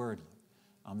your word,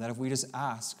 that if we just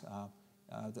ask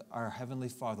our Heavenly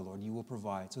Father, Lord, you will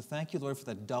provide. So thank you, Lord, for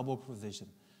the double provision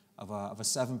of a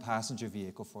 7-passenger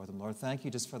vehicle for them. Lord, thank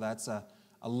you just for that's a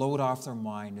load off their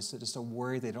mind, just a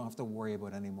worry they don't have to worry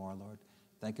about anymore, Lord.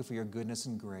 Thank you for your goodness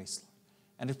and grace, Lord.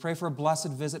 And to pray for a blessed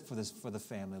visit for the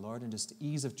family, Lord, and just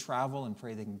ease of travel, and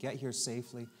pray they can get here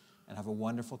safely and have a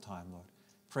wonderful time, Lord.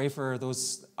 Pray for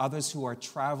those others who are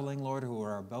traveling, Lord, who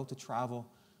are about to travel.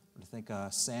 I think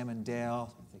Sam and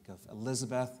Dale, I think of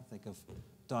Elizabeth, I think of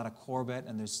Donna Corbett,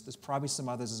 and there's probably some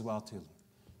others as well, too,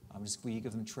 Lord. Just we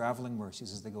give them traveling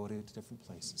mercies as they go to different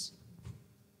places.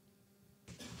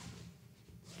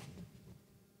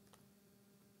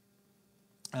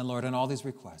 And Lord, in all these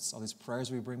requests, all these prayers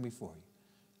we bring before you,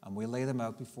 we lay them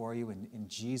out before you in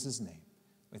Jesus' name.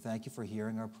 We thank you for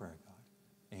hearing our prayer,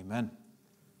 God. Amen.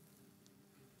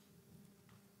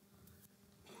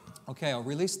 Okay, I'll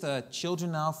release the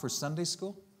children now for Sunday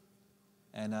school.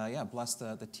 And bless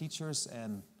the teachers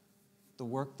and the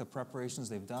work, the preparations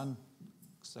they've done.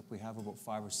 Looks like we have about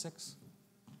 5 or 6.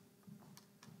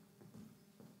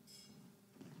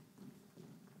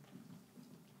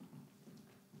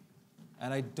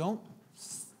 And I don't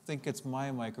think it's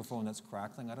my microphone that's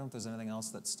crackling. I don't know if there's anything else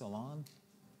that's still on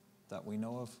that we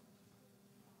know of.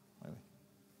 Maybe.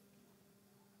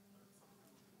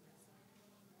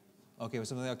 Okay,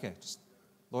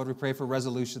 Lord, we pray for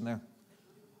resolution there.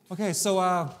 Okay,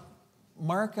 so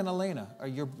Mark and Elena, are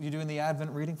you doing the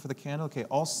Advent reading for the candle? Okay,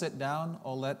 I'll sit down.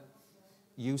 I'll let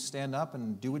you stand up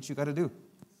and do what you got to do.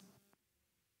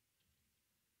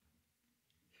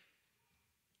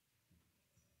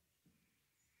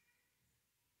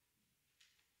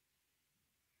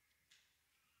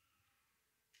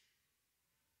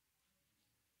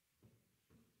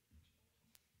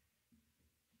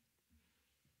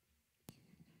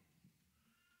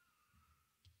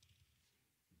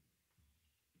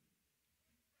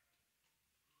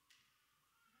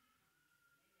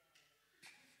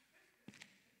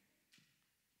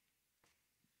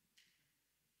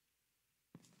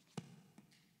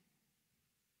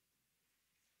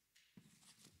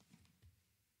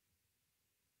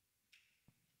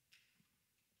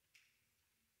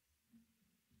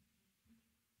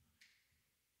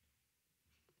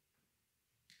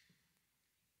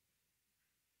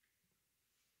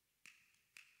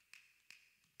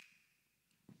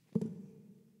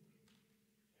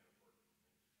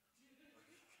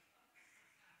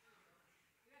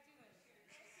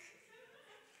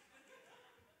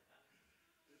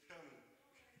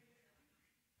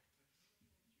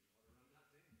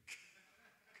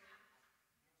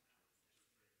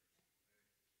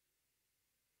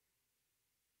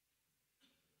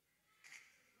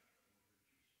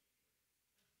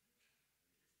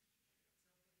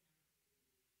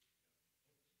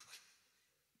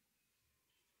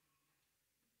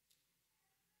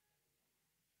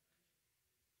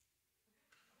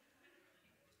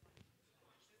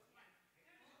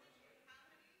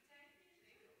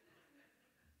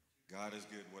 God is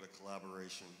good. What a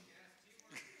collaboration.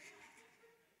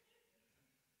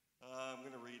 I'm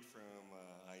going to read from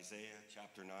Isaiah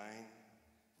chapter 9,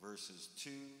 verses 2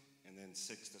 and then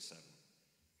 6 to 7.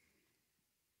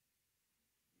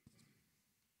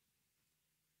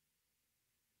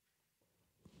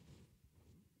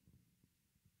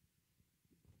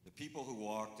 The people who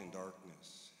walked in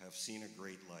darkness have seen a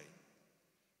great light.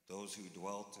 Those who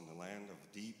dwelt in the land of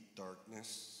deep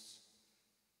darkness,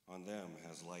 on them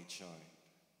has light shined.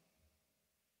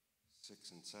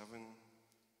 6 and 7.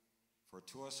 For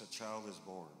to us a child is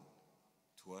born,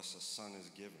 to us a son is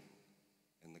given,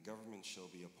 and the government shall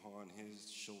be upon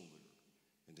his shoulder,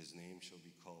 and his name shall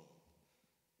be called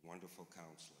Wonderful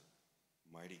Counselor,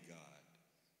 Mighty God,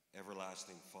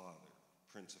 Everlasting Father,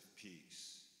 Prince of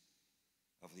Peace.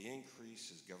 Of the increase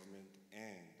his government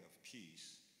and of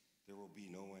peace there will be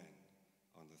no end,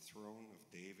 on the throne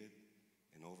of David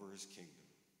and over his kingdom,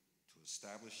 to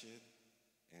establish it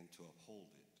and to uphold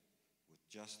it with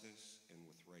justice and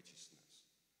with righteousness.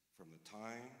 From the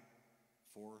time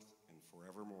forth and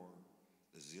forevermore,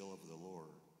 the zeal of the Lord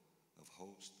of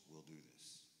hosts will do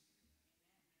this.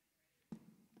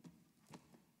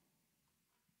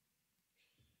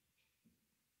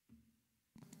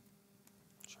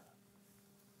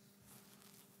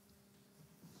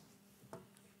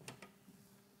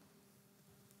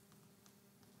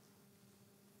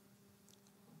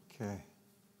 Okay.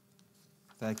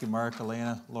 Thank you, Mark,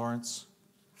 Elena, Lawrence.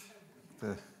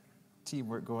 The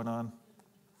teamwork going on.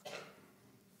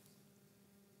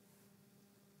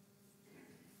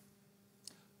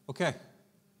 Okay.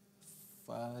 If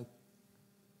I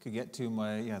could get to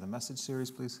the message series,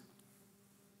 please.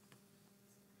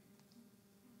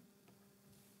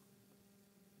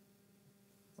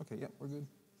 Okay, yeah, we're good.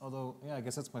 Although, I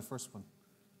guess that's my first one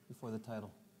before the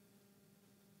title.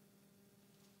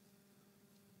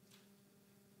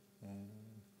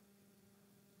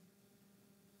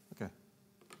 Okay.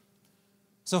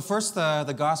 So first,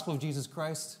 the gospel of Jesus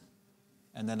Christ,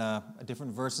 and then a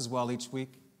different verse as well each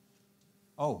week.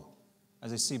 Oh,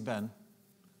 as I see Ben,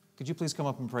 could you please come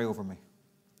up and pray over me?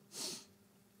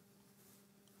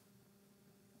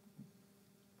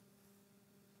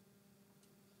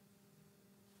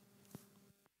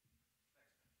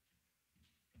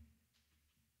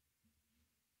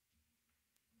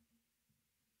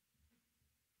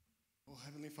 Oh,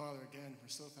 Heavenly Father, again, we're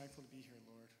so thankful to be here,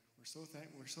 Lord.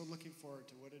 We're so looking forward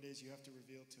to what it is you have to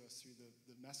reveal to us through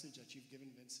the message that you've given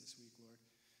Vince this week, Lord.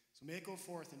 So may it go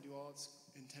forth and do all it's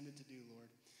intended to do, Lord,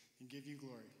 and give you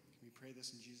glory. We pray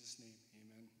this in Jesus' name.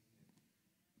 Amen.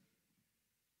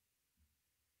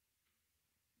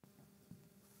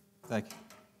 Thank you.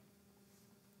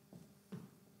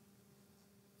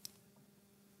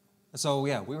 So,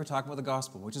 yeah, we were talking about the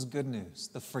gospel, which is good news,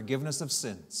 the forgiveness of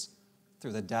sins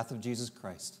through the death of Jesus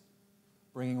Christ,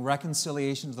 bringing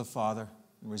reconciliation to the Father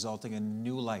and resulting in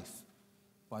new life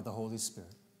by the Holy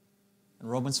Spirit.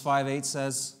 And Romans 5:8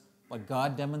 says, but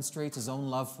God demonstrates his own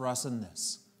love for us in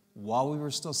this: while we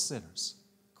were still sinners,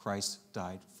 Christ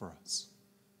died for us.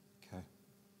 Okay.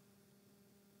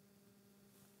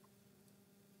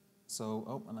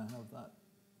 So, and I have that.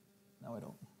 No, I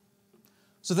don't.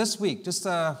 So this week, just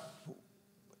an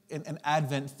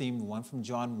Advent-themed one from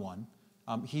John 1.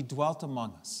 He dwelt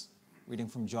among us. Reading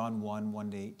from John 1,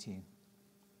 1 to 18.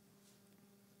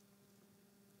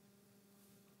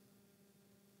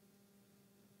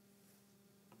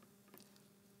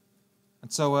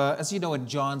 And so, as you know, in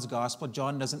John's gospel,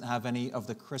 John doesn't have any of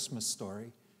the Christmas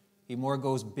story. He more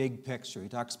goes big picture. He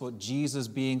talks about Jesus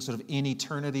being sort of in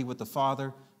eternity with the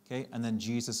Father, okay, and then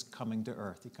Jesus coming to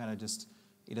earth.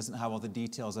 He doesn't have all the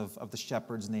details of the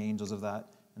shepherds and the angels of that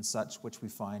and such, which we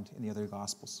find in the other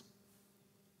gospels.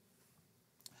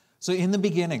 So in the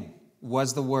beginning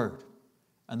was the Word,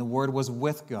 and the Word was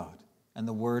with God, and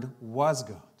the Word was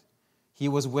God. He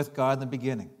was with God in the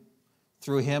beginning.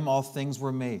 Through him all things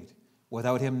were made.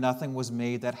 Without him nothing was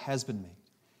made that has been made.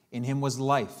 In him was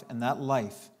life, and that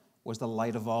life was the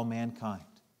light of all mankind.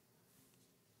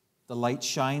 The light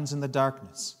shines in the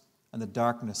darkness, and the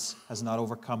darkness has not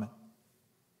overcome it.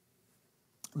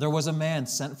 There was a man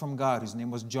sent from God whose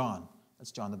name was John. That's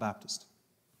John the Baptist.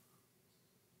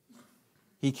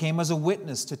 He came as a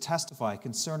witness to testify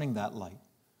concerning that light,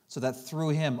 so that through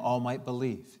him all might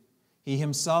believe. He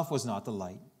himself was not the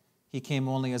light. He came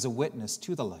only as a witness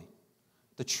to the light.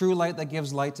 The true light that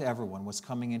gives light to everyone was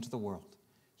coming into the world.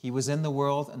 He was in the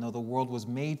world, and though the world was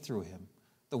made through him,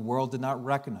 the world did not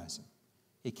recognize him.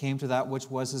 He came to that which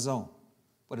was his own,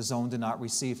 but his own did not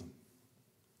receive him.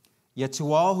 Yet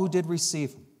to all who did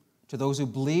receive him, to those who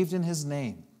believed in his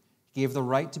name, he gave the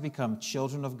right to become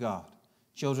children of God,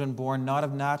 children born not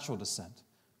of natural descent,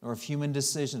 nor of human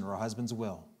decision or a husband's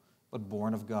will, but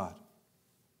born of God.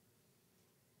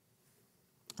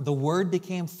 The Word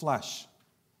became flesh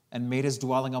and made his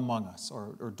dwelling among us,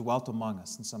 or dwelt among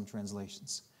us in some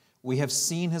translations. We have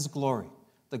seen his glory,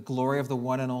 the glory of the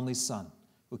one and only Son,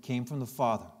 who came from the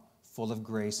Father, full of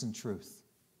grace and truth.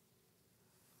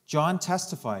 John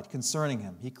testified concerning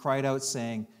him. He cried out,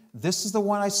 saying, "This is the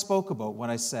one I spoke about when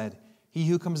I said, 'He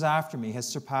who comes after me has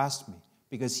surpassed me,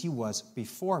 because he was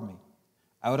before me.'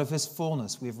 Out of his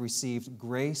fullness we have received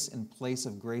grace in place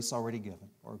of grace already given,"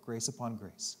 or grace upon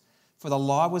grace. "For the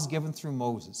law was given through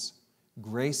Moses.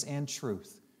 Grace and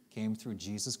truth came through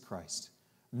Jesus Christ.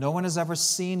 No one has ever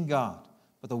seen God,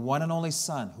 but the one and only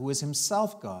Son, who is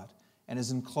himself God and is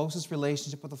in closest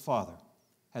relationship with the Father,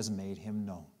 has made him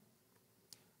known."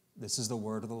 This is the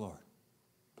word of the Lord.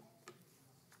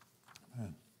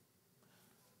 Amen.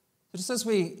 So just as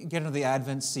we get into the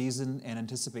Advent season and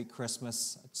anticipate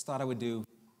Christmas, I just thought I would do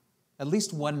at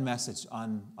least one message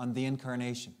on the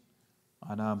incarnation,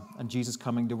 on Jesus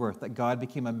coming to earth, that God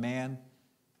became a man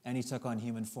and he took on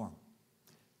human form.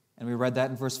 And we read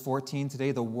that in verse 14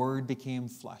 today, the Word became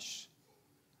flesh.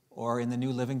 Or in the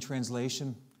New Living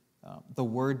Translation, the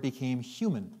Word became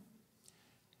human.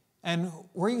 And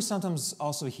where you sometimes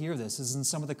also hear this is in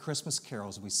some of the Christmas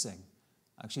carols we sing.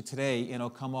 Actually today,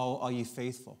 "Come all ye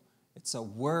faithful." It's a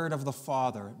word of the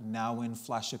Father now in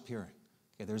flesh appearing.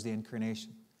 Okay, there's the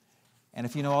incarnation. And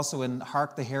if you know also in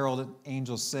Hark the Herald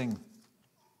Angels Sing,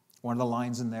 one of the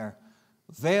lines in there,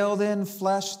 "Veiled in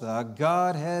flesh the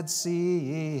Godhead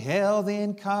see, hail the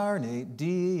incarnate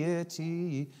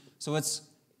deity." So it's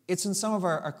in some of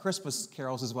our Christmas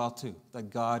carols as well too,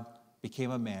 that God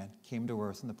became a man, came to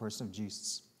earth in the person of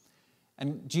Jesus.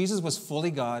 And Jesus was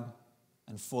fully God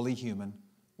and fully human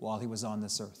while he was on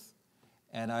this earth.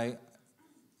 And I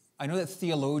know that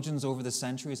theologians over the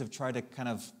centuries have tried to kind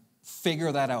of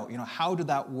figure that out. How did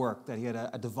that work, that he had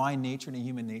a divine nature and a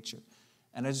human nature?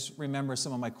 And I just remember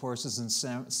some of my courses in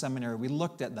seminary, we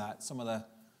looked at that, some of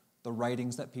the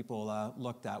writings that people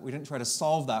looked at. We didn't try to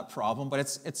solve that problem, but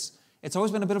it's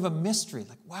always been a bit of a mystery.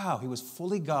 Like, wow, he was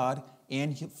fully God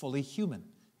and fully human.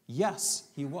 Yes,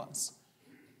 he was.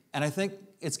 And I think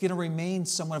it's going to remain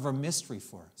somewhat of a mystery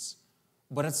for us.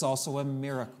 But it's also a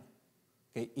miracle.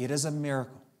 Okay? It is a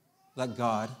miracle that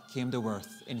God came to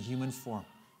earth in human form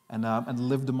and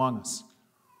lived among us.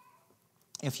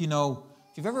 If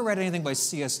you've ever read anything by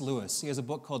C.S. Lewis, he has a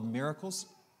book called Miracles.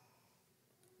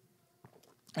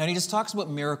 And he just talks about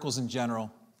miracles in general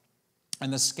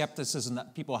and the skepticism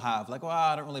that people have. Like, well,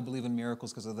 I don't really believe in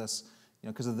miracles because of this,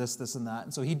 because of this, this, and that.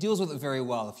 And so he deals with it very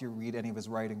well if you read any of his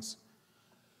writings.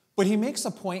 But he makes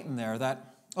a point in there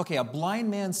that, okay, a blind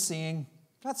man seeing,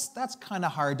 that's kind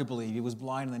of hard to believe. He was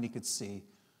blind and then he could see.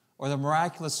 Or the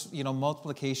miraculous,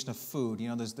 multiplication of food.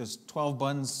 There's 12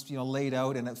 buns, laid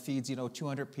out and it feeds,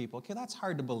 200 people. Okay, that's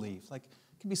hard to believe. Like,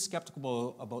 you can be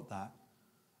skeptical about that.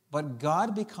 But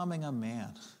God becoming a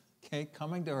man, okay,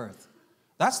 coming to earth,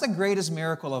 that's the greatest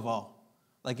miracle of all.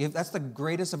 Like, if that's the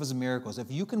greatest of his miracles.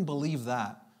 If you can believe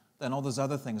that, then all those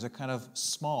other things are kind of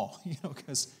small,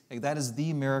 because that is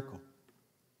the miracle.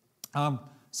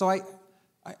 So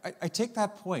I take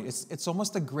that point. It's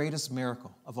almost the greatest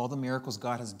miracle of all the miracles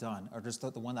God has done, or just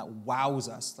the one that wows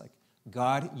us. Like,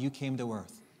 God, you came to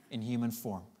earth in human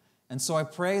form. And so I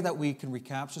pray that we can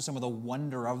recapture some of the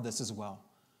wonder of this as well.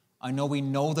 I know we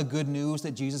know the good news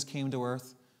that Jesus came to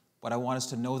earth, but I want us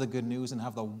to know the good news and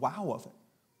have the wow of it.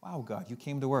 Wow, God, you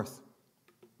came to earth.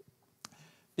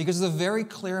 Because there's a very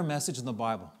clear message in the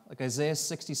Bible, like Isaiah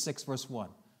 66, verse 1.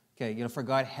 Okay, for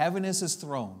God, heaven is his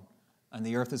throne, and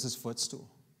the earth is his footstool.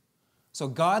 So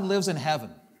God lives in heaven.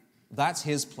 That's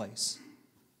his place.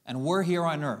 And we're here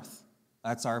on earth.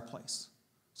 That's our place.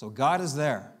 So God is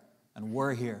there, and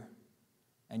we're here.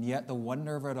 And yet the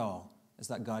wonder of it all is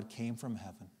that God came from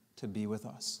heaven to be with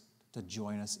us, to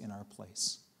join us in our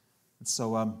place. And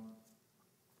so,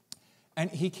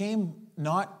 and he came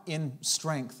not in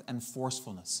strength and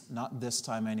forcefulness, not this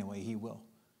time anyway, he will.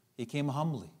 He came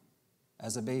humbly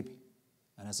as a baby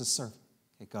and as a servant.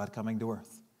 Okay, God coming to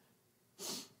earth.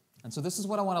 And so this is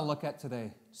what I want to look at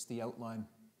today, just the outline.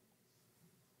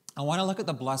 I want to look at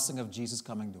the blessing of Jesus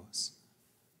coming to us.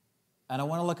 And I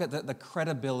want to look at the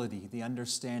credibility, the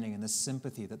understanding, and the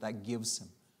sympathy that gives him,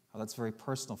 how that's very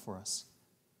personal for us.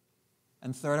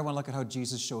 And third, I want to look at how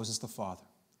Jesus shows us the Father,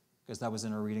 because that was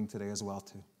in our reading today as well,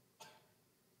 too.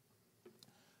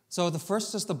 So the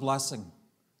first is the blessing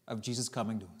of Jesus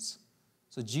coming to us.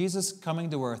 So Jesus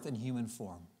coming to earth in human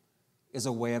form is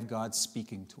a way of God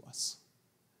speaking to us.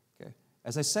 Okay?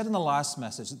 As I said in the last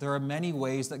message, there are many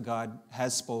ways that God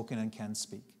has spoken and can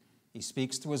speak. He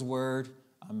speaks through his word.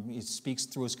 He speaks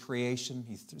through his creation.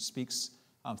 He speaks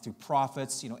through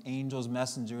prophets, angels,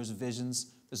 messengers, visions.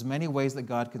 There's many ways that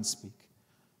God can speak.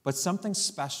 But something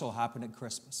special happened at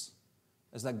Christmas,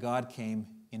 is that God came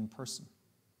in person.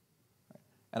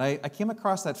 And I came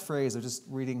across that phrase. I was just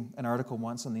reading an article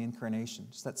once on the incarnation,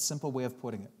 just that simple way of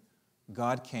putting it.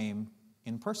 God came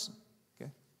in person.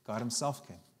 Okay? God himself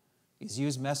came. He's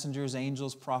used messengers,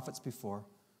 angels, prophets before,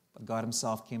 but God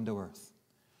himself came to earth.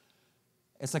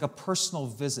 It's like a personal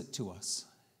visit to us.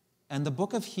 And the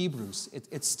book of Hebrews,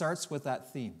 it starts with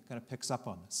that theme, kind of picks up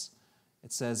on this.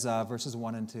 It says, verses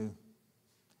 1 and 2,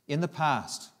 in the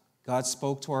past, God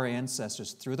spoke to our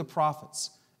ancestors through the prophets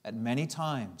at many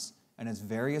times and in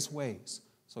various ways.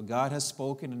 So God has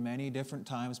spoken in many different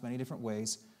times, many different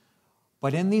ways.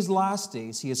 But in these last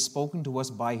days, he has spoken to us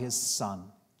by his Son,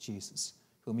 Jesus,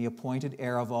 whom he appointed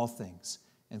heir of all things,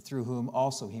 and through whom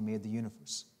also he made the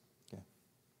universe. Okay.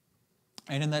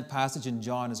 And in that passage in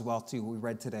John as well, too, we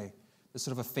read today, there's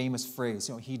sort of a famous phrase,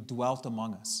 he dwelt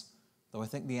among us. Though I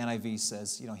think the NIV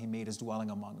says, he made his dwelling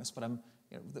among us. But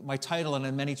my title, and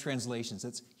in many translations,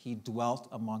 it's he dwelt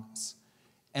among us.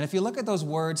 And if you look at those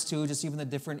words, too, just even the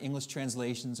different English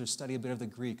translations or study a bit of the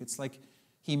Greek, it's like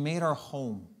he made our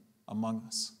home among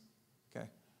us. Okay.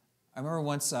 I remember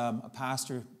once a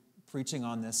pastor preaching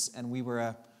on this, and we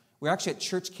were actually at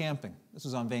church camping. This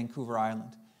was on Vancouver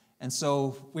Island. And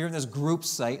so we were in this group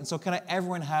site, and so kind of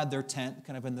everyone had their tent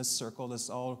kind of in this circle, this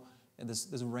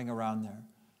ring around there.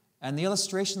 And the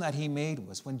illustration that he made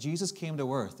was when Jesus came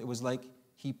to earth, it was like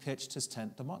he pitched his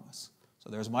tent among us. So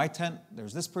there's my tent,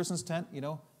 there's this person's tent,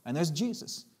 and there's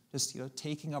Jesus, just,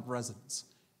 taking up residence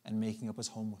and making up his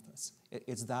home with us.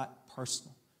 It's that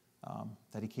personal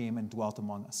that he came and dwelt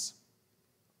among us.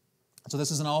 So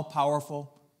this is an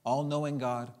all-powerful, all-knowing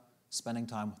God spending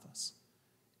time with us.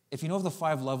 If you know of the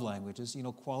 5 love languages,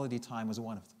 quality time is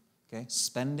one of them. Okay?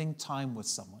 Spending time with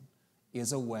someone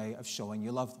is a way of showing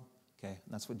you love them. Okay,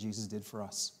 and that's what Jesus did for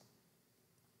us.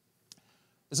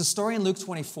 There's a story in Luke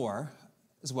 24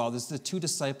 as well. There's the two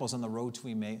disciples on the road to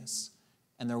Emmaus,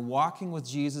 and they're walking with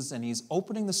Jesus, and he's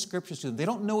opening the scriptures to them. They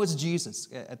don't know it's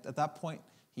Jesus. At that point,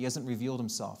 he hasn't revealed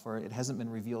himself, or it hasn't been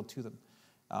revealed to them.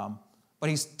 But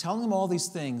he's telling them all these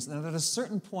things, and at a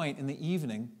certain point in the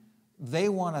evening, they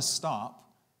want to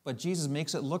stop, but Jesus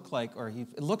makes it look like,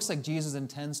 it looks like Jesus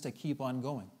intends to keep on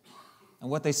going. And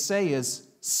what they say is,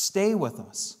 "Stay with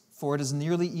us, for it is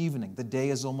nearly evening. The day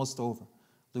is almost over."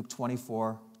 Luke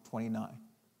 24:29.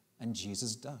 And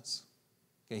Jesus does.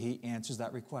 Okay, he answers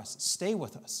that request. Stay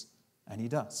with us. And he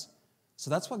does. So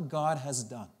that's what God has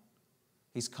done.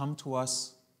 He's come to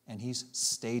us and he's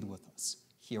stayed with us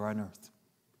here on earth.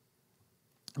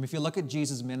 I mean, if you look at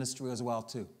Jesus' ministry as well,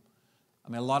 too. I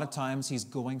mean, a lot of times he's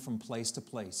going from place to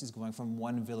place. He's going from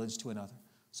one village to another.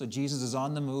 So Jesus is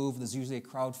on the move. There's usually a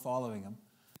crowd following him.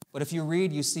 But if you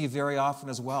read, you see very often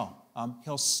as well,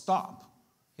 he'll stop.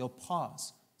 He'll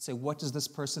pause. Say, what does this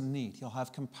person need? He'll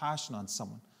have compassion on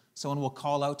someone. Someone will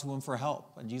call out to him for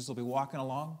help, and Jesus will be walking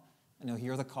along, and he'll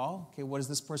hear the call. Okay, what does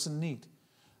this person need?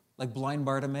 Like blind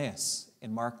Bartimaeus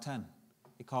in Mark 10.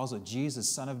 He calls out, "Jesus,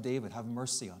 Son of David, have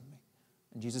mercy on me."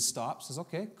 And Jesus stops, says,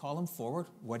 "Okay, call him forward.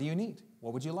 What do you need?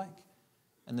 What would you like?"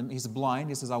 And then he's blind.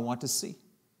 He says, "I want to see."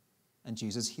 And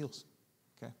Jesus heals.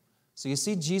 Okay, so you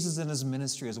see Jesus in his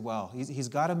ministry as well. He's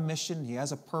got a mission. He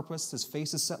has a purpose. His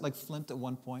face is set like flint at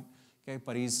one point. Okay,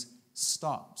 but he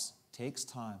stops, takes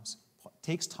time,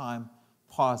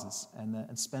 pauses,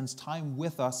 and spends time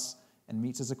with us and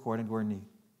meets us according to our need.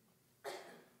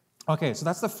 Okay, so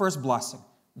that's the first blessing.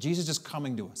 Jesus just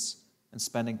coming to us and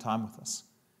spending time with us.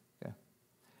 Okay,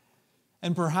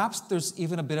 and perhaps there's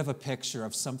even a bit of a picture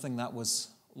of something that was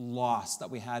lost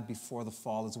that we had before the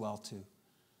fall as well too.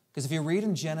 Because if you read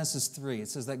in Genesis 3, it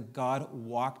says that God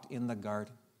walked in the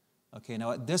garden. Okay, now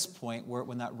at this point,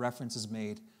 when that reference is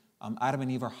made, Adam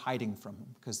and Eve are hiding from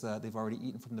him because they've already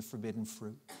eaten from the forbidden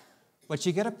fruit. But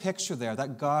you get a picture there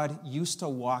that God used to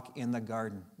walk in the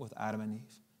garden with Adam and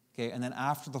Eve. Okay, and then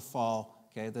after the fall,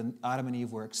 okay, then Adam and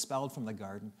Eve were expelled from the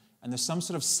garden, and there's some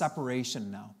sort of separation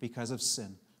now because of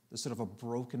sin. There's sort of a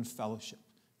broken fellowship.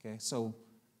 Okay, so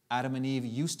Adam and Eve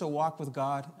used to walk with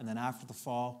God, and then after the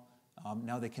fall,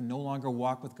 now they can no longer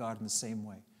walk with God in the same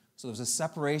way. So there's a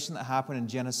separation that happened in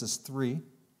Genesis 3.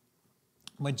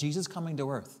 But Jesus coming to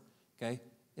earth, okay,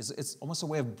 it's almost a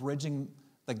way of bridging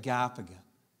the gap again.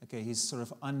 Okay, he's sort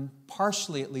of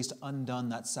partially at least undone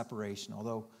that separation,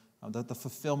 although the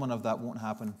fulfillment of that won't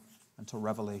happen until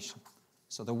Revelation.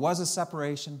 So there was a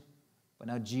separation, but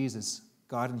now Jesus,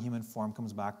 God in human form,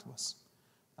 comes back to us.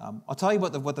 I'll tell you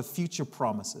about what the future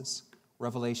promises.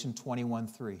 Revelation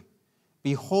 21:3.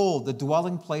 "Behold, the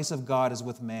dwelling place of God is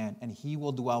with man, and he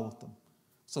will dwell with them."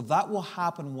 So that will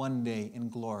happen one day in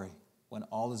glory when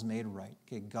all is made right.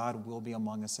 Okay, God will be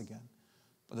among us again.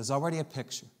 But there's already a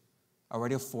picture,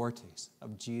 already a foretaste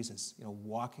of Jesus,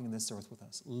 walking this earth with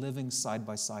us, living side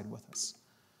by side with us.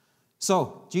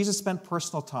 So Jesus spent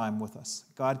personal time with us.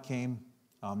 God came,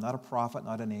 not a prophet,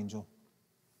 not an angel,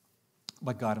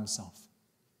 but God himself.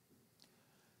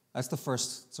 That's the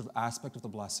first sort of aspect of the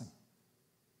blessing.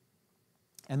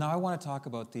 And now I want to talk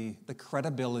about the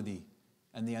credibility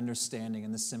and the understanding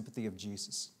and the sympathy of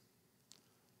Jesus.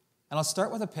 And I'll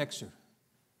start with a picture.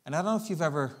 And I don't know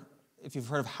if you've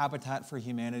heard of Habitat for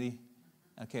Humanity.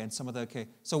 Okay, and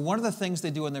so one of the things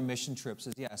they do on their mission trips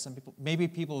is, maybe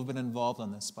people have been involved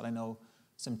on this, but I know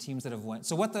some teams that have went.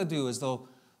 So what they'll do is they'll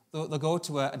go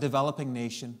to a developing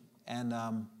nation and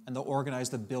they'll organize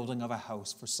the building of a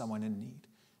house for someone in need.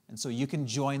 And so you can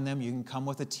join them, you can come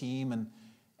with a team,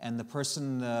 and the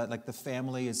person, like the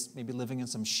family, is maybe living in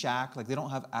some shack, like they don't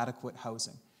have adequate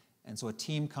housing. And so a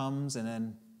team comes, and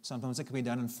then sometimes it can be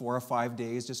done in 4 or 5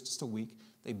 days, just a week.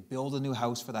 They build a new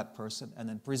house for that person and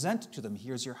then present it to them.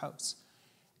 Here's your house.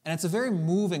 And it's a very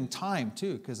moving time,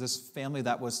 too, because this family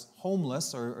that was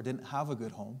homeless or didn't have a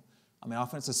good home, I mean,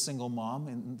 often it's a single mom,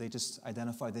 and they just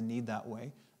identify the need that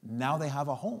way. Now they have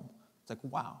a home. It's like,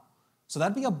 wow. So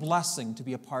that'd be a blessing to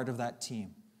be a part of that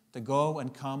team, to go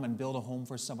and come and build a home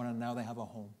for someone, and now they have a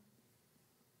home.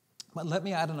 But let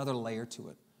me add another layer to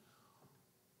it.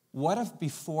 What if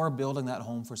before building that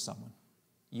home for someone,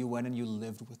 you went and you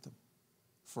lived with them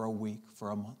for a week, for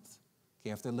a month?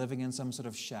 Okay, if they're living in some sort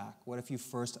of shack, what if you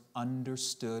first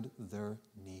understood their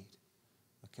need?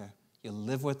 Okay, you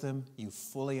live with them, you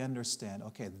fully understand,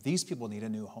 okay, these people need a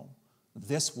new home.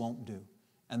 This won't do.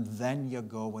 And then you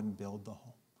go and build the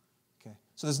home. Okay,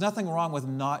 so there's nothing wrong with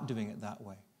not doing it that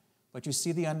way. But you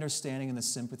see the understanding and the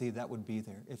sympathy that would be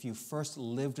there if you first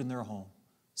lived in their home,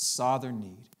 saw their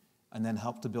need, and then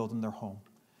helped to build in their home.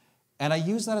 And I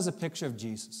use that as a picture of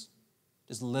Jesus,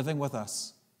 just living with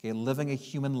us, okay, living a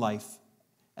human life,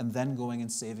 and then going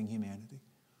and saving humanity.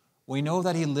 We know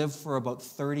that he lived for about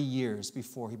 30 years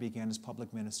before he began his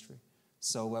public ministry.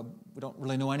 So we don't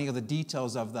really know any of the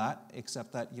details of that,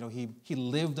 except that he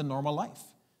lived a normal life.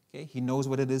 Okay? He knows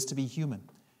what it is to be human,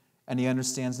 and he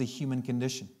understands the human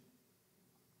condition.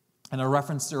 And I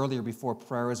referenced earlier before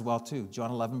prayer as well too, John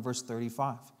 11, verse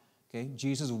 35. Okay?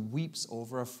 Jesus weeps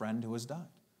over a friend who has died.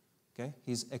 Okay?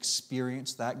 He's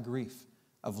experienced that grief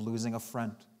of losing a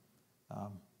friend.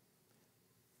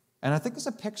 And I think there's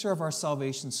a picture of our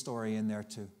salvation story in there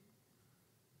too.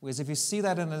 Because if you see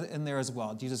that in there as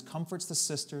well, Jesus comforts the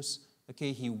sisters.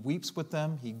 Okay, he weeps with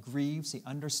them, he grieves, he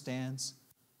understands.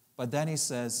 But then he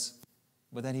says,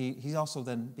 he also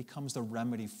then becomes the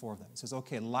remedy for them. He says,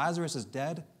 okay, Lazarus is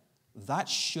dead. That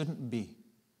shouldn't be.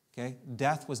 Okay,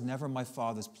 death was never my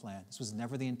Father's plan. This was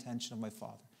never the intention of my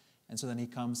Father. And so then he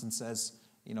comes and says,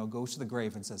 goes to the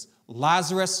grave and says,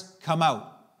 Lazarus, come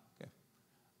out. Okay.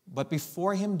 But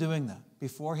before him doing that,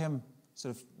 before him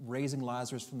sort of raising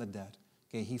Lazarus from the dead,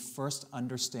 okay, he first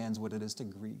understands what it is to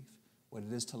grieve, what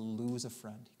it is to lose a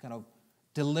friend. He kind of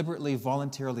deliberately,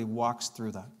 voluntarily walks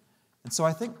through that. And so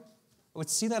I think I would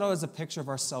see that as a picture of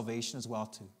our salvation as well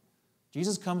too.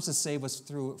 Jesus comes to save us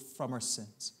from our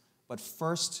sins. But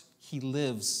first, he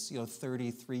lives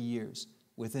 33 years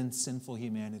within sinful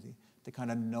humanity to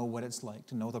kind of know what it's like,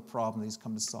 to know the problem that he's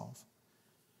come to solve.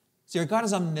 See, our God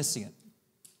is omniscient,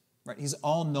 right? He's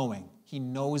all-knowing. He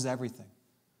knows everything.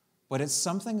 But it's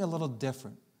something a little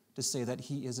different to say that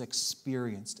he has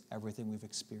experienced everything we've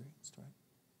experienced, right?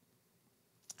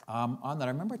 On that,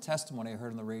 I remember a testimony I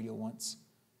heard on the radio once.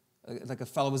 Like a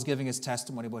fellow was giving his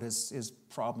testimony about his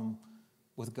problem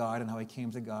with God and how he came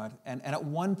to God. And at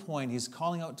one point, he's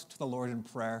calling out to the Lord in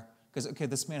prayer because, okay,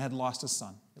 this man had lost a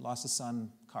son. He lost a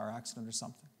son, car accident or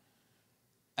something.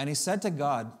 And he said to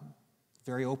God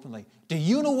very openly, do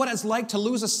you know what it's like to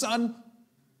lose a son?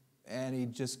 And he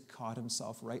just caught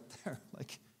himself right there,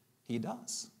 like he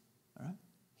does. All right?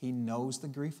 He knows the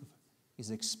grief of it. He's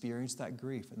experienced that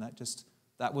grief, and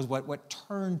that was what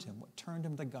turned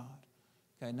him to God.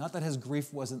 Okay? Not that his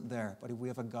grief wasn't there, but we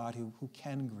have a God who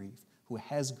can grieve, who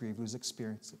has grieved, who's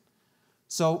experienced it.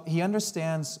 So he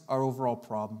understands our overall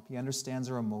problem. He understands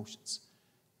our emotions.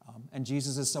 And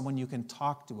Jesus is someone you can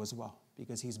talk to as well,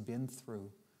 because he's been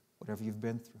through whatever you've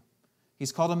been through.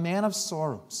 He's called a man of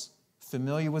sorrows,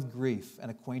 familiar with grief and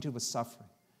acquainted with suffering.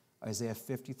 Isaiah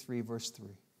 53, verse 3.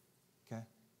 Okay?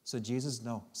 So Jesus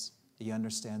knows. He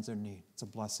understands their need. It's a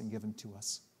blessing given to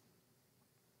us.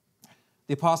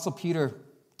 The Apostle Peter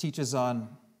teaches on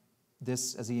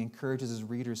this as he encourages his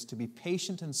readers to be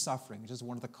patient in suffering, which is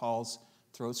one of the calls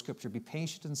throughout Scripture. Be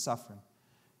patient in suffering.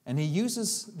 And he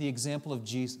uses the example of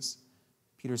Jesus.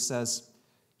 Peter says,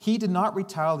 he did not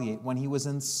retaliate when he was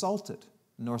insulted,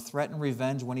 nor threaten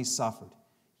revenge when he suffered.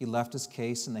 He left his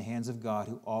case in the hands of God,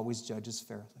 who always judges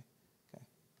fairly. Okay?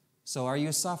 So are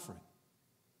you suffering?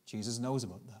 Jesus knows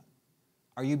about that.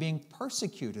 Are you being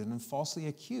persecuted and falsely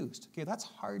accused? Okay, that's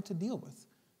hard to deal with.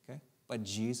 Okay? But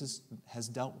Jesus has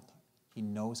dealt with that. He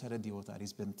knows how to deal with that.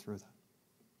 He's been through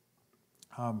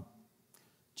that.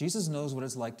 Jesus knows what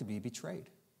it's like to be betrayed.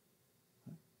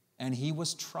 And he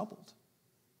was troubled.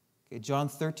 Okay, John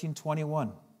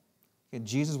 13:21. Okay,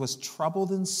 Jesus was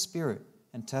troubled in spirit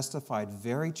and testified,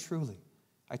 very truly,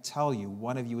 I tell you,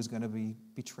 one of you is going to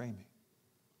betray me.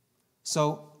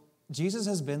 So Jesus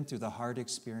has been through the hard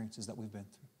experiences that we've been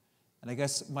through. And I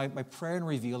guess my prayer in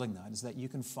revealing that is that you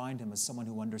can find him as someone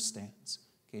who understands.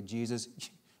 Okay, Jesus,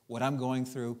 what I'm going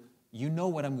through, you know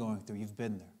what I'm going through. You've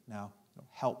been there. Now,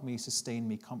 help me, sustain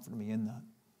me, comfort me in that.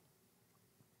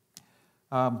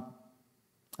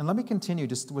 And let me continue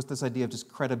just with this idea of just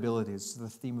credibility. It's the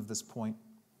theme of this point.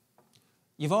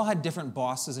 You've all had different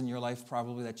bosses in your life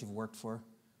probably that you've worked for.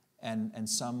 And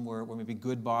some were maybe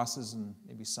good bosses and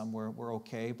maybe some were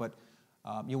okay. But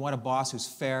you want a boss who's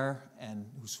fair and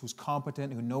who's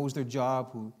competent, who knows their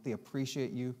job, who they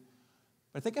appreciate you.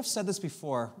 But I think I've said this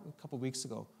before a couple weeks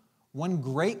ago. One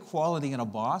great quality in a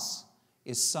boss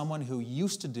is someone who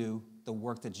used to do the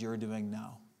work that you're doing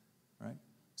now. Right?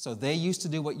 So they used to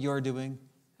do what you're doing,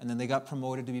 and then they got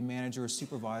promoted to be manager or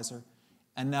supervisor.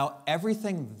 And now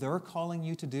everything they're calling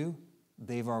you to do,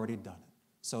 they've already done it.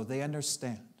 So they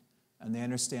understand. And they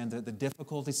understand the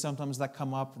difficulties sometimes that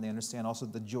come up, and they understand also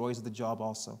the joys of the job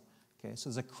also. Okay, so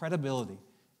there's a credibility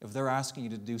if they're asking you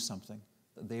to do something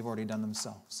that they've already done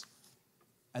themselves.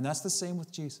 And that's the same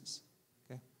with Jesus.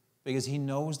 Okay? Because he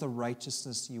knows the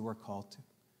righteousness you are called to.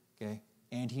 Okay?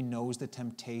 And he knows the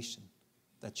temptation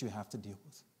that you have to deal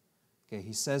with. Okay,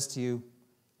 he says to you,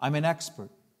 I'm an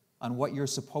expert. on what you're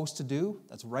supposed to do.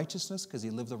 That's righteousness, because he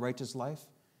lived a righteous life.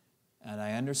 And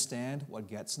I understand what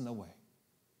gets in the way,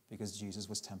 because Jesus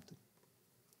was tempted.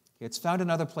 It's found in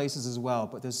other places as well,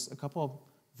 but there's a couple of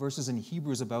verses in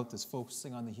Hebrews about this,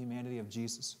 focusing on the humanity of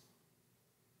Jesus.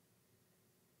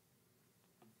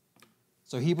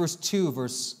 So Hebrews 2,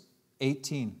 verse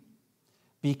 18.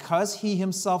 Because he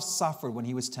himself suffered when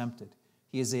he was tempted,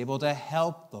 he is able to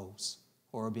help those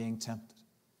who are being tempted.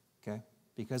 Okay?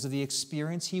 Because of the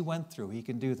experience he went through, he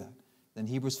can do that. Then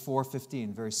Hebrews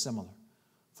 4:15, very similar.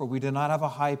 For we do not have a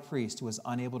high priest who is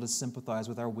unable to sympathize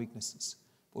with our weaknesses,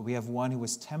 but we have one who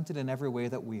was tempted in every way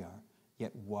that we are,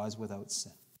 yet was without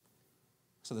sin.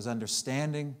 So there's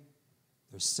understanding,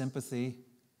 there's sympathy,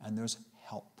 and there's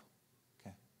help.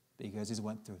 Okay? Because he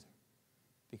went through there.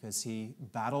 Because he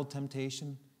battled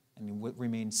temptation and he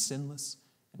remained sinless,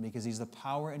 and because he's the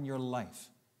power in your life,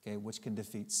 okay, which can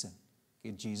defeat sin.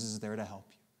 Okay, Jesus is there to help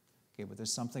you. Okay, but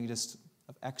there's something just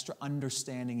of extra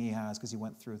understanding he has because he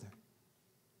went through there.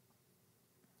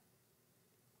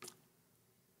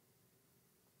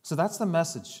 So that's the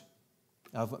message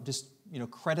of just,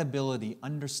 credibility,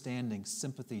 understanding,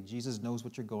 sympathy. Jesus knows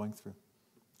what you're going through.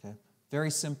 Okay?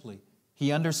 Very simply,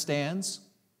 he understands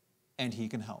and he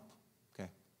can help. Okay?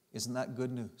 Isn't that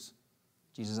good news?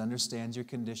 Jesus understands your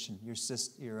condition, your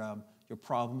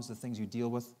problems, the things you deal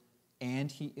with, and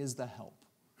he is the help.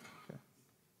 Okay?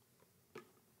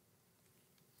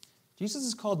 Jesus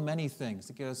is called many things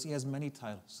because he has many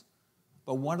titles,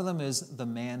 but one of them is the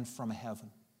man from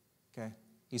heaven. Okay?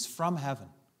 He's from heaven,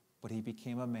 but he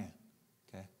became a man.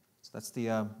 Okay? So that's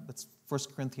 1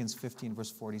 Corinthians 15, verse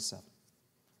 47.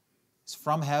 He's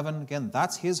from heaven. Again,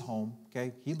 that's his home.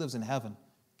 Okay? He lives in heaven.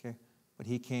 Okay? But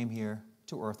he came here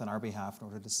to earth on our behalf in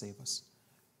order to save us.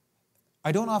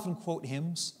 I don't often quote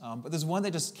hymns, but there's one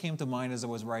that just came to mind as I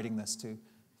was writing this too,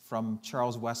 from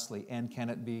Charles Wesley, And Can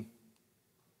It Be?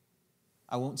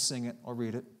 I won't sing it, I'll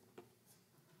read it,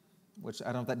 which I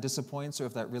don't know if that disappoints or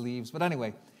if that relieves, but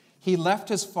anyway. He left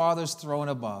his Father's throne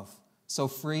above, so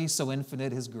free, so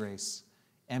infinite his grace,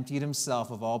 emptied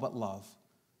himself of all but love,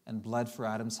 and bled for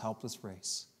Adam's helpless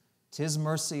race. 'Tis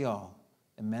mercy all,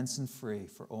 immense and free,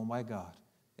 for oh my God,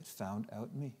 it found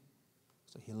out me.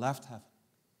 So he left heaven,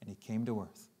 and he came to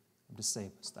earth to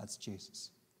save us. That's Jesus.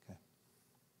 Okay.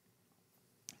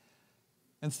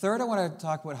 And third, I want to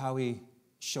talk about how he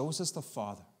shows us the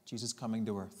Father, Jesus coming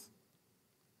to earth.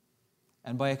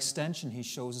 And by extension, he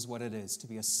shows us what it is to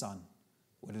be a son,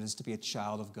 what it is to be a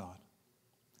child of God.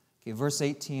 Okay, verse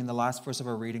 18, the last verse of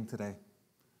our reading today.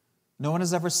 No one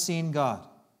has ever seen God,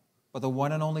 but the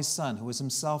one and only Son, who is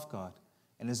himself God,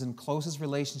 and is in closest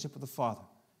relationship with the Father,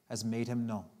 has made him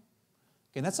known.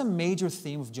 Okay, and that's a major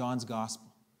theme of John's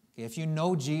gospel. Okay, if you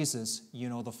know Jesus, you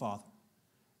know the Father.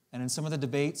 And in some of the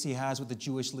debates he has with the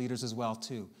Jewish leaders as well,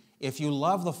 too. If you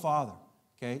love the Father,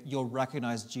 okay, you'll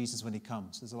recognize Jesus when he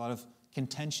comes. There's a lot of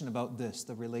contention about this,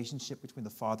 the relationship between the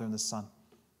Father and the Son.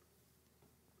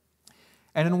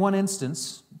 And in one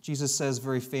instance, Jesus says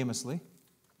very famously,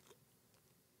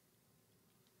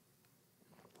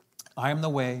 I am the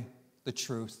way, the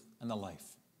truth, and the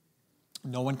life.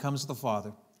 No one comes to the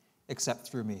Father except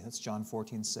through me. That's John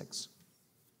 14:6.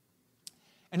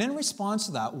 And in response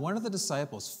to that, one of the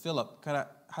disciples, Philip, kind of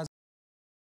has,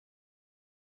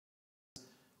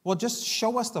 well, just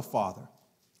show us the Father,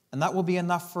 and that will be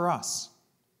enough for us.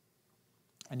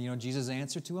 And Jesus'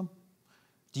 answer to him?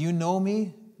 Do you know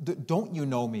me? Don't you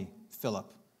know me,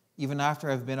 Philip, even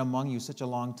after I've been among you such a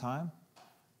long time?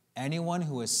 Anyone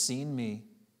who has seen me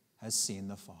has seen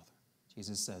the Father.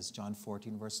 Jesus says, John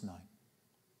 14, verse 9.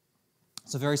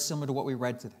 So very similar to what we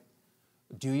read today.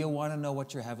 Do you want to know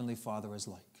what your heavenly Father is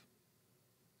like?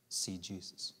 See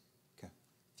Jesus. Okay.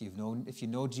 If you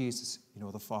know Jesus, you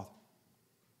know the Father.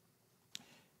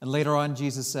 And later on,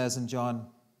 Jesus says in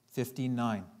John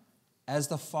 15:9, as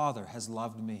the Father has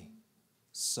loved me,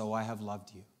 so I have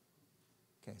loved you.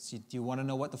 Okay, so do you want to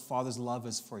know what the Father's love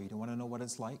is for you? Do you want to know what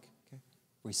it's like? Okay,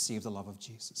 receive the love of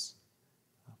Jesus.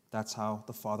 That's how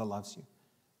the Father loves you.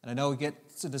 And I know we get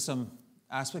into some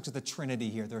aspects of the Trinity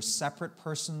here. They're separate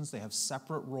persons. They have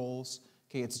separate roles.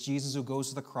 Okay, it's Jesus who goes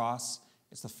to the cross.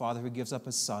 It's the Father who gives up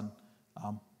his Son.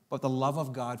 But the love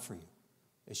of God for you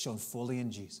is shown fully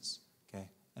in Jesus, okay,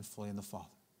 and fully in the Father.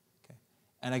 Okay,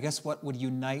 and I guess what would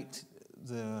unite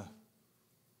a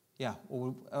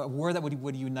word that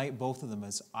would unite both of them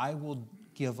is, I will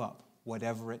give up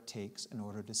whatever it takes in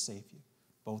order to save you.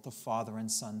 Both the Father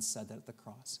and Son said that at the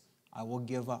cross. I will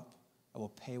give up. I will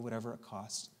pay whatever it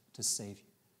costs to save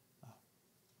you.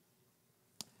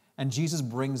 And Jesus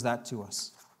brings that to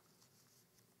us.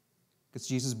 Because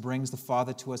Jesus brings the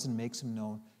Father to us and makes him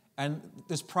known. And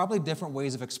there's probably different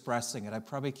ways of expressing it. I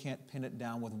probably can't pin it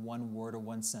down with one word or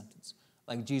one sentence.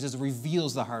 Like Jesus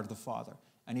reveals the heart of the Father,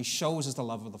 and he shows us the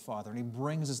love of the Father, and he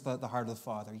brings us the heart of the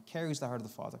Father. He carries the heart of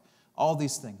the Father. All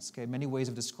these things, okay, many ways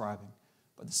of describing.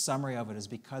 But the summary of it is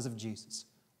because of Jesus,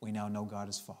 we now know God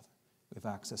as Father. We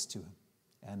have access to him,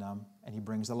 and he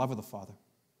brings the love of the Father.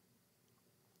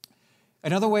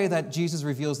 Another way that Jesus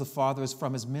reveals the Father is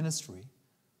from his ministry,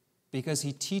 because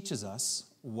he teaches us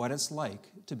what it's like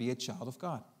to be a child of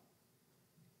God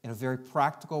in a very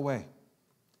practical way.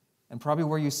 And probably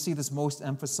where you see this most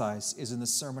emphasized is in the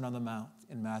Sermon on the Mount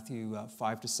in Matthew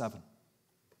 5-7.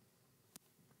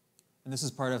 And this is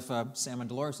part of Sam and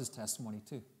Dolores' testimony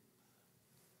too.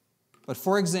 But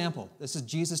for example, this is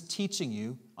Jesus teaching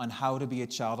you on how to be a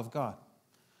child of God.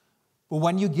 But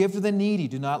when you give to the needy,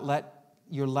 do not let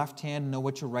your left hand know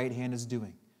what your right hand is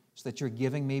doing, so that your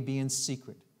giving may be in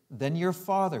secret. Then your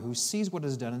Father, who sees what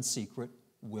is done in secret,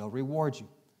 will reward you.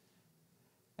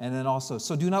 And then also,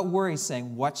 so do not worry,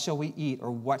 saying, what shall we eat,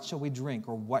 or what shall we drink,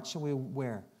 or what shall we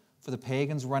wear? For the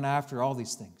pagans run after all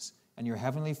these things, and your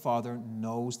heavenly Father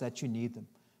knows that you need them.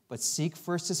 But seek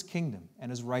first his kingdom and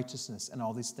his righteousness, and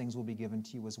all these things will be given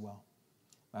to you as well.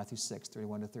 Matthew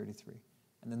 6:31-33.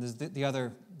 And then there's the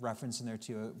other reference in there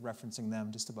too, referencing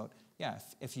them just about,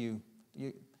 if you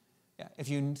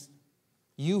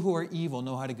who are evil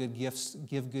know how to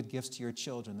give good gifts to your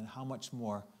children, then how much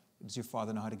more does your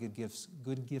Father know how to give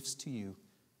good gifts to you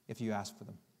if you ask for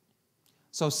them?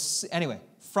 So anyway,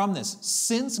 from this,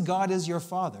 since God is your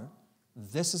Father,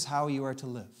 this is how you are to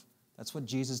live. That's what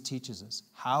Jesus teaches us,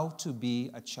 how to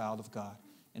be a child of God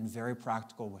in very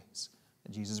practical ways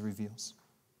that Jesus reveals.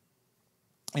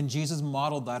 And Jesus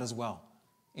modeled that as well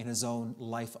in his own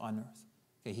life on earth.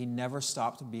 Okay, he never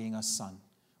stopped being a son.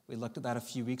 We looked at that a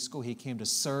few weeks ago. He came to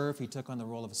serve. He took on the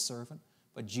role of a servant.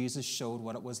 But Jesus showed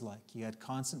what it was like. He had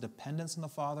constant dependence on the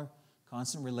Father,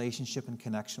 constant relationship and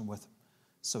connection with him.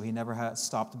 So he never had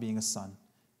stopped being a son.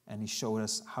 And he showed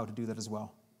us how to do that as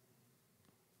well.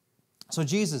 So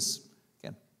Jesus,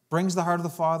 again, brings the heart of the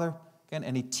Father, again,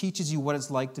 and he teaches you what it's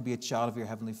like to be a child of your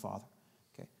heavenly Father.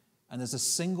 Okay? And there's a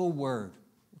single word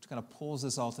which kind of pulls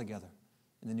this all together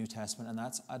in the New Testament, and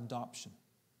that's adoption.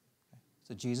 Okay?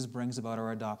 So Jesus brings about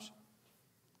our adoption.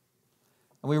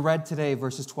 And we read today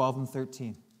verses 12 and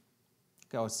 13.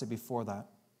 Okay, I would say before that.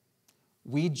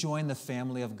 We join the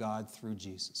family of God through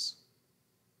Jesus.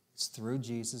 It's through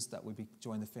Jesus that we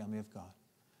join the family of God.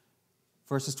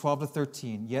 Verses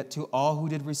 12-13, yet to all who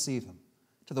did receive him,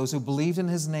 to those who believed in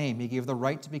his name, he gave the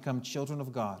right to become children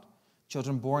of God,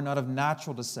 children born not of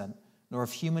natural descent, nor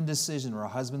of human decision or a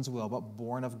husband's will, but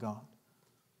born of God.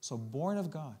 So born of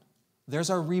God. There's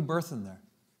our rebirth in there.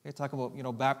 Okay, talk about,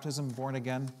 baptism, born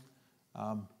again.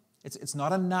 It's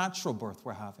not a natural birth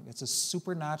we're having. It's a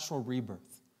supernatural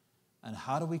rebirth. And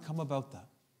how do we come about that?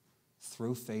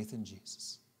 Through faith in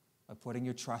Jesus. By putting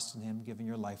your trust in him, giving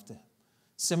your life to him.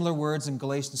 Similar words in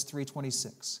Galatians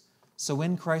 3:26. So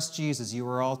in Christ Jesus, you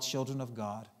are all children of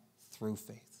God through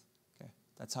faith. Okay,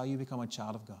 that's how you become a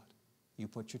child of God. You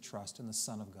put your trust in the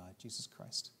Son of God, Jesus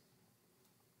Christ.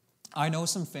 I know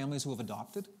some families who have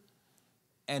adopted,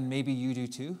 and maybe you do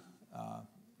too.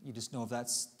 You just know of that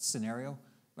scenario.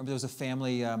 Remember there was a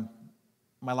family,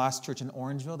 my last church in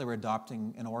Orangeville, they were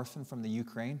adopting an orphan from the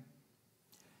Ukraine.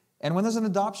 And when there's an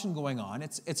adoption going on,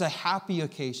 it's a happy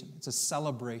occasion. It's a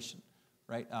celebration,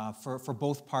 right, for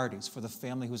both parties, for the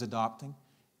family who's adopting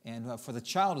and for the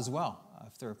child as well,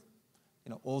 if they're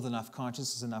old enough,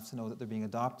 conscious enough to know that they're being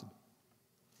adopted.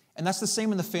 And that's the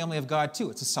same in the family of God too.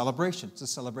 It's a celebration. It's a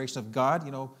celebration of God,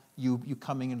 you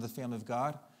coming into the family of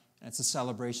God, and it's a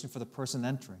celebration for the person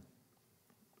entering.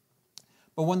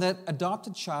 But when that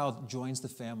adopted child joins the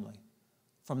family,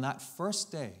 from that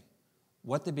first day,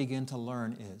 what they begin to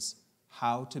learn is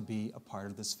how to be a part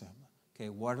of this family. Okay,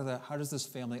 how does this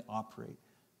family operate?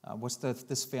 What's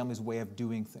this family's way of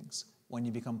doing things when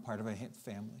you become part of a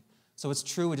family? So it's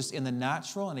true just in the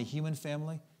natural, in a human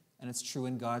family, and it's true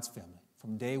in God's family.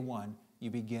 From day one, you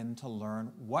begin to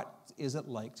learn what is it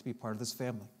like to be part of this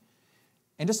family.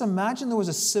 And just imagine there was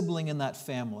a sibling in that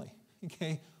family,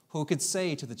 okay, who could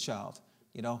say to the child,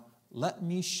 let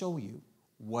me show you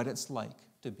what it's like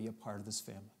to be a part of this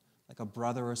family, like a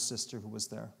brother or sister who was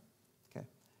there, okay?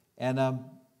 And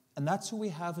that's who we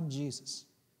have in Jesus,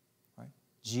 right?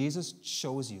 Jesus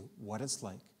shows you what it's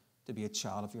like to be a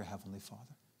child of your heavenly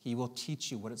Father. He will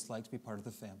teach you what it's like to be part of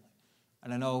the family.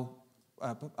 And I know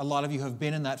a lot of you have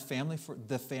been in that family, for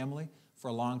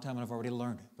a long time, and have already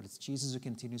learned it. But it's Jesus who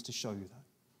continues to show you that.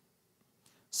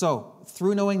 So,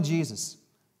 through knowing Jesus,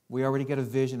 we already get a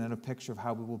vision and a picture of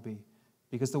how we will be.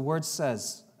 Because the Word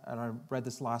says, and I read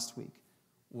this last week,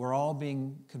 We're all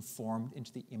being conformed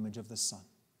into the image of the Son.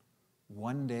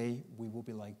 One day we will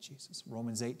be like Jesus.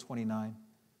 Romans 8:29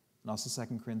 and also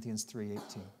 2 Corinthians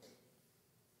 3:18.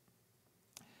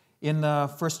 In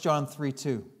 1 John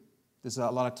 3:2, there's a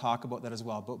lot of talk about that as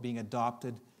well, about being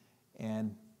adopted.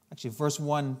 And actually, verse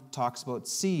 1 talks about,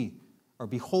 see, or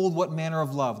behold what manner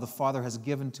of love the Father has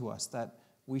given to us, that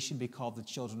we should be called the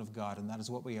children of God, and that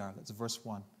is what we are. That's verse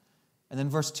 1. And then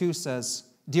verse 2 says,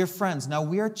 dear friends, now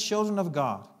we are children of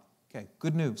God. Okay,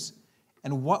 good news.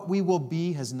 And what we will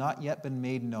be has not yet been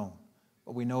made known.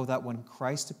 But we know that when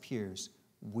Christ appears,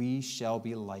 we shall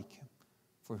be like him,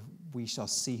 for we shall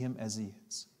see him as he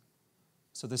is.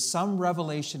 So there's some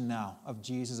revelation now of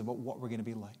Jesus about what we're going to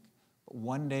be like. But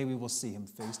one day we will see him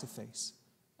face to face,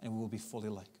 and we will be fully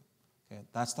like him. Okay,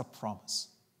 that's the promise.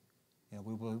 Yeah,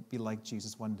 we will be like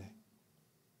Jesus one day.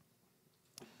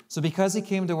 So because he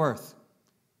came to earth,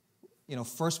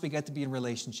 first we get to be in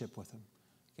relationship with him.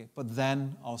 Okay, but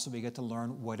then also we get to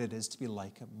learn what it is to be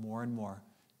like him more and more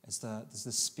as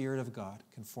the Spirit of God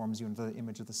conforms you into the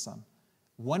image of the Son.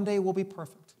 One day we'll be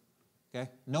perfect. Okay?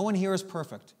 No one here is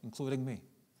perfect, including me.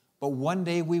 But one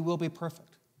day we will be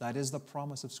perfect. That is the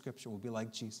promise of Scripture. We'll be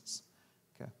like Jesus.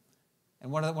 Okay? And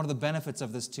one of the benefits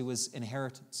of this too is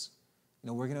inheritance.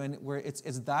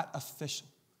 It's that official.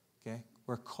 Okay?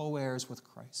 We're co-heirs with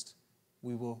Christ.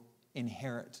 We will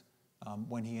inherit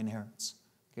when he inherits.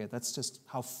 Okay, that's just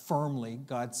how firmly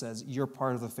God says, you're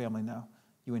part of the family now.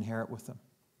 You inherit with him.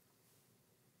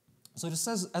 So just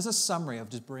as a summary of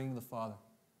just bringing the Father,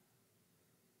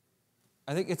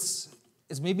 I think it's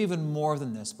maybe even more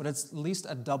than this, but it's at least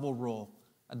a double role,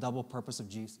 a double purpose of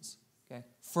Jesus. Okay?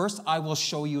 First, I will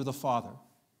show you the Father,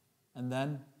 and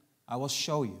then I will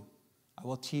show you, I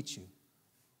will teach you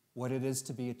what it is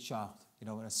to be a child,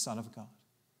 a son of God.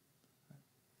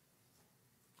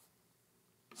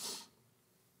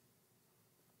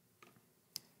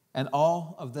 And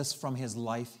all of this from his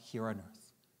life here on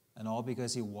earth. And all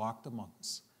because he walked among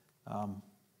us.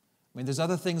 There's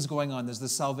other things going on. There's the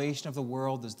salvation of the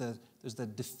world. There's the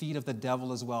defeat of the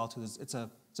devil as well. Too. It's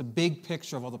a big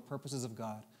picture of all the purposes of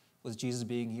God with Jesus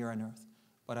being here on earth.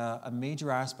 But a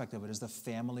major aspect of it is the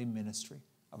family ministry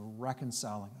of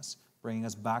reconciling us, bringing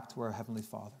us back to our Heavenly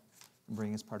Father, and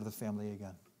bringing us part of the family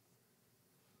again.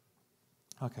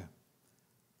 Okay.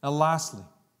 Now lastly,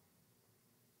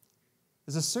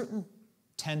 there's a certain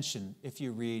tension if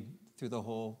you read through the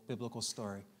whole biblical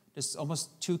story. There's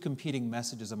almost two competing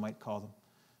messages, I might call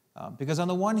them. Because on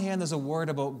the one hand, there's a word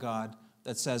about God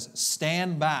that says,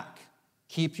 stand back,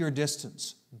 keep your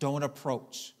distance, don't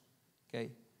approach.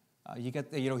 Okay?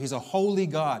 He's a holy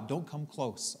God, don't come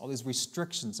close. All these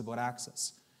restrictions about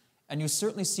access. And you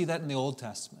certainly see that in the Old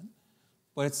Testament.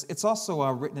 But it's also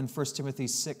written in 1 Timothy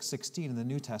 6:16 in the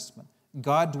New Testament.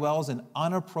 God dwells in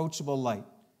unapproachable light,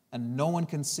 and no one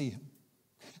can see him.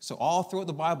 So all throughout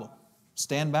the Bible,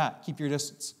 stand back, keep your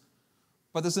distance.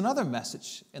 But there's another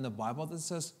message in the Bible that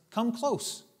says, come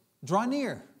close, draw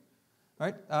near.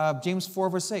 Right? James 4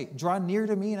 verse 8, draw near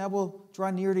to me and I will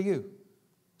draw near to you.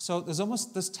 So there's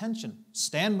almost this tension.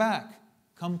 Stand back,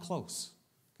 come close.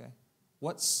 Okay?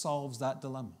 What solves that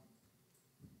dilemma?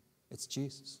 It's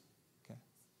Jesus. Okay?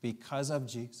 Because of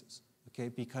Jesus. Okay?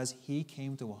 Because he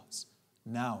came to us.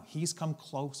 Now he's come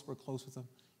close, we're close with him.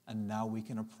 And now we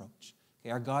can approach. Okay,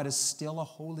 our God is still a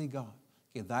holy God.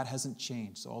 Okay, that hasn't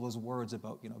changed. So all those words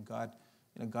about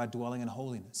God dwelling in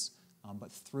holiness,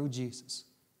 but through Jesus,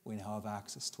 we now have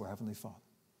access to our Heavenly Father.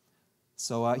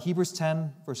 So Hebrews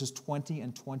 10 verses 20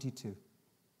 and 22.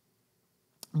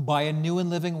 By a new and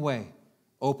living way,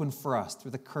 opened for us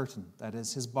through the curtain that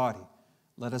is His body,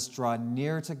 let us draw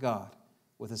near to God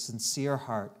with a sincere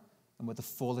heart and with the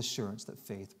full assurance that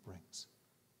faith brings.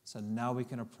 So now we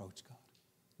can approach God.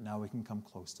 Now we can come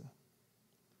close to Him.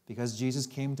 Because Jesus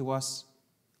came to us,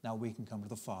 now we can come to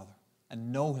the Father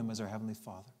and know Him as our Heavenly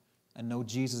Father and know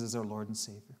Jesus as our Lord and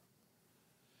Savior.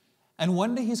 And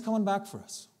one day He's coming back for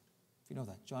us. If you know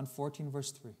that. John 14,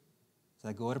 verse 3. So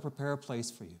I go to prepare a place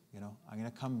for you. I'm going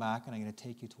to come back and I'm going to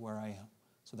take you to where I am.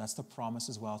 So that's the promise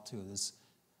as well, too.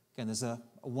 There's a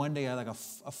one day like a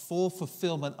full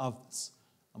fulfillment of this.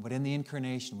 But in the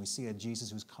incarnation, we see a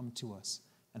Jesus who's come to us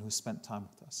and who's spent time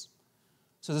with us.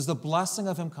 So there's the blessing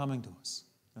of Him coming to us,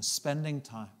 spending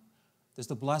time. There's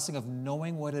the blessing of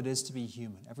knowing what it is to be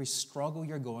human. Every struggle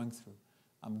you're going through,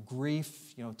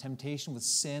 grief, temptation with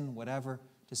sin, whatever,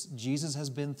 just Jesus has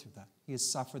been through that. He has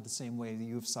suffered the same way that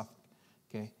you've suffered,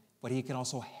 okay? But He can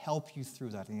also help you through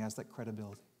that, and He has that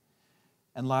credibility.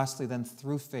 And lastly, then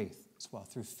through faith as well,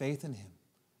 through faith in Him,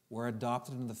 we're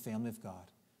adopted into the family of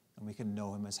God, and we can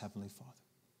know Him as Heavenly Father.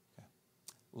 Okay?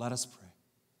 Let us pray.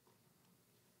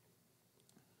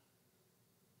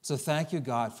 So thank you,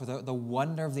 God, for the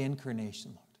wonder of the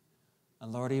incarnation, Lord.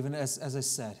 And Lord, even as I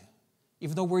said,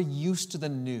 even though we're used to the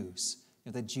news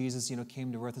that Jesus,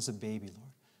 came to earth as a baby,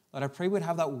 Lord, I pray we'd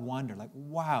have that wonder, like,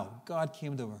 wow, God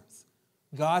came to earth.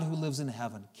 God who lives in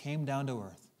heaven came down to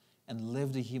earth and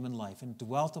lived a human life and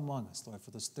dwelt among us, Lord,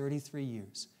 for those 33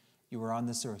 years you were on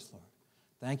this earth, Lord.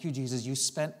 Thank you, Jesus. You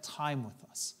spent time with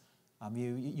us.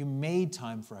 You made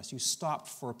time for us. You stopped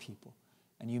for people,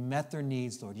 and you met their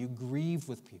needs, Lord. You grieved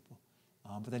with people.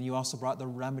 But then you also brought the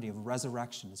remedy of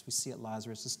resurrection, as we see at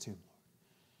Lazarus' tomb, Lord.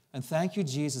 And thank you,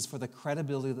 Jesus, for the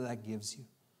credibility that gives you.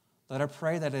 Lord, I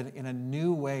pray that in a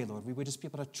new way, Lord, we would just be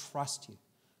able to trust you,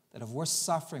 that if we're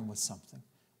suffering with something,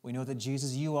 we know that,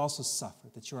 Jesus, you also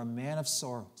suffered, that you're a man of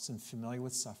sorrows and familiar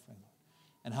with suffering, Lord.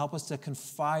 And help us to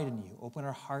confide in you, open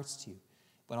our hearts to you,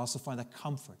 but also find the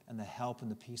comfort and the help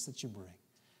and the peace that you bring.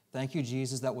 Thank you,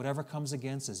 Jesus, that whatever comes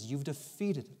against us, you've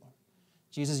defeated it, Lord.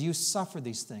 Jesus, you suffered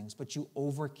these things, but you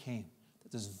overcame,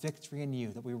 that there's victory in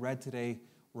you, that we read today,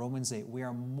 Romans 8. We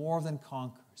are more than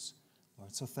conquerors,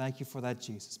 Lord. So thank you for that,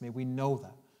 Jesus. May we know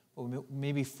that, but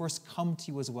may we first come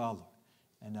to you as well,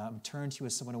 Lord, and turn to you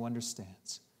as someone who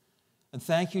understands. And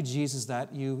thank you, Jesus,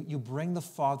 that you bring the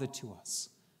Father to us,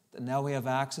 that now we have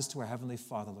access to our Heavenly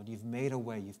Father, Lord. You've made a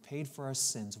way. You've paid for our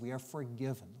sins. We are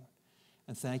forgiven, Lord.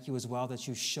 And thank you as well that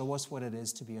you show us what it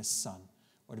is to be a son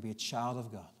or to be a child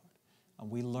of God, Lord. And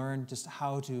we learn just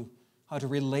how to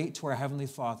relate to our Heavenly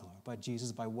Father, Lord, by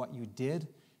Jesus, by what you did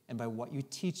and by what you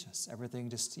teach us. Everything,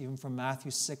 just even from Matthew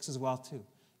 6 as well, too.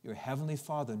 Your Heavenly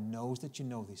Father knows that you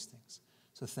know these things.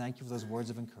 So thank you for those words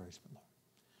of encouragement, Lord.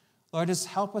 Lord, just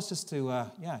help us just to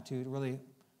really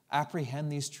apprehend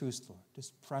these truths, Lord.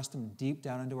 Just press them deep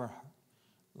down into our heart.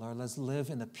 Lord, let's live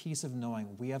in the peace of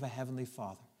knowing we have a Heavenly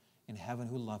Father in heaven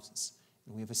who loves us.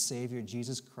 And we have a Savior,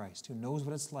 Jesus Christ, who knows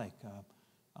what it's like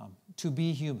to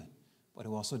be human, but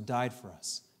who also died for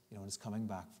us, and is coming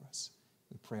back for us.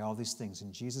 We pray all these things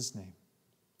in Jesus' name.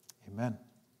 Amen.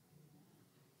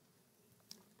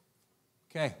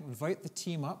 Okay, we'll invite the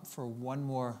team up for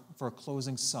a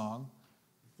closing song.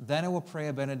 Then I will pray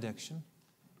a benediction.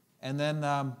 And then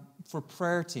for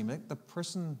prayer team, I think the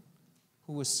person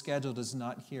who was scheduled is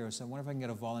not here, so I wonder if I can get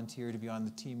a volunteer to be on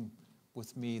the team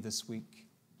with me this week.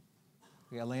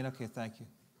 Okay, Elaine, okay, thank you.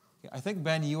 Okay, I think,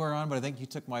 Ben, you are on, but I think you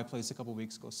took my place a couple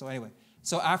weeks ago. So anyway,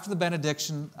 so after the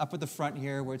benediction, up at the front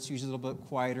here, where it's usually a little bit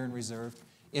quieter and reserved,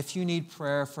 if you need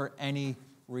prayer for any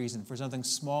reason, for something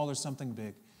small or something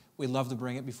big, we'd love to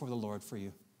bring it before the Lord for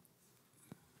you.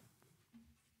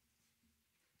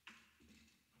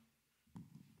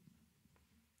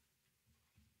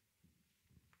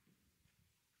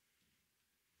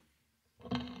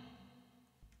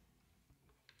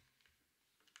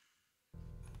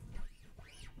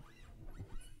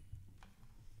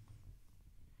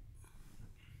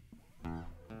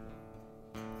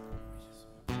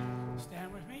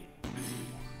 Stand with me.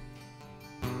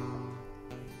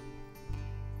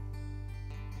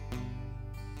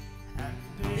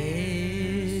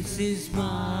 This is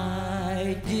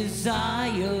my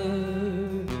desire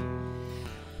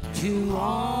to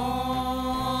honor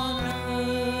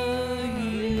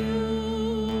you,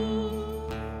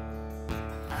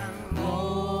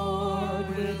 Lord,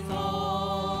 with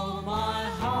all my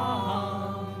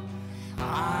heart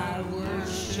I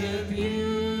worship you.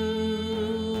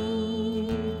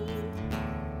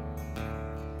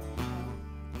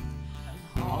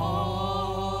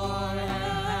 All I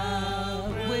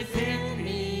have within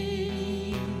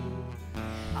me,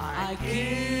 I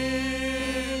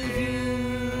give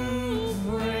you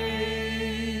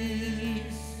praise.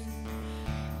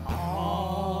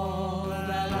 All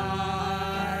that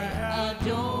I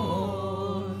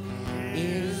adore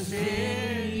is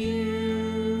in you.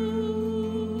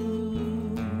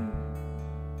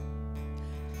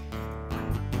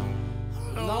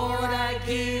 Lord, I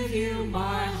give you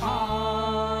my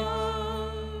heart.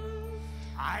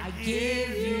 I give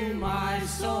you my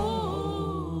soul.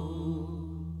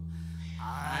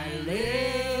 I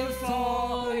live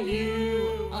for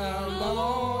you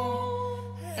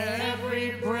alone.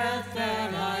 Every breath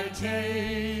that I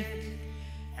take,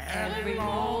 every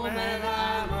moment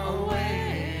I'm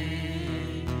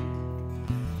awake.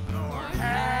 Lord,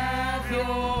 have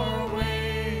your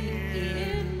way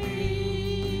in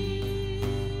me.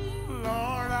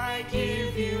 Lord, I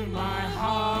give you my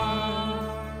heart.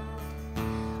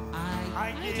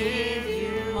 I give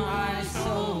you my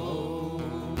soul.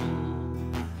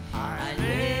 I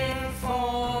live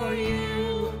for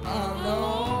you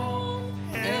alone.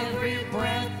 Every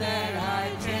breath that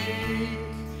I take,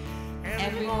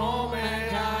 every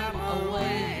moment I'm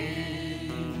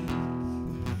awake.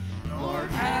 Lord,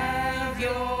 have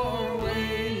your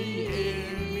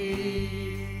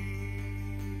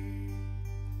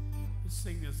Let's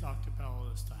sing this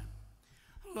octopello this time.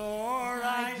 Lord,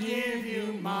 I give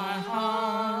you my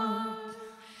heart.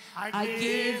 I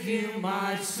give you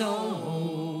my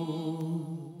soul.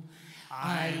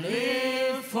 I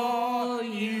live for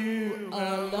you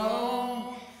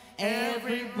alone.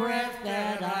 Every breath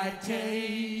that I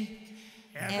take,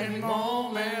 every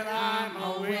moment I'm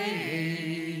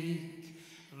awake.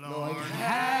 Lord,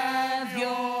 have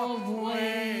your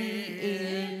way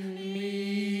in me.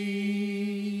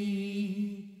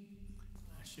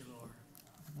 Bless you, Lord.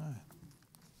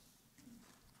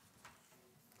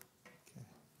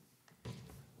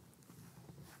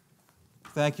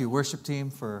 Thank you, worship team,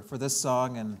 for this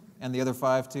song and the other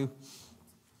 5 too.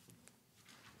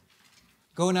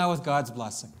 Go now with God's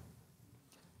blessing.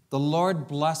 The Lord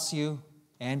bless you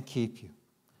and keep you.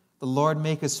 The Lord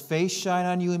make his face shine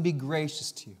on you and be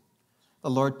gracious to you. The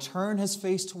Lord turn his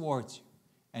face towards you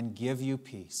and give you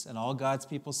peace. And all God's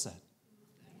people said,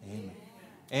 amen.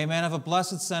 Amen. Have a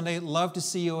blessed Sunday. Love to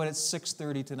see you at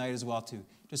 6:30 tonight as well too,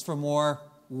 just for more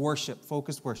worship,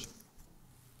 focused worship.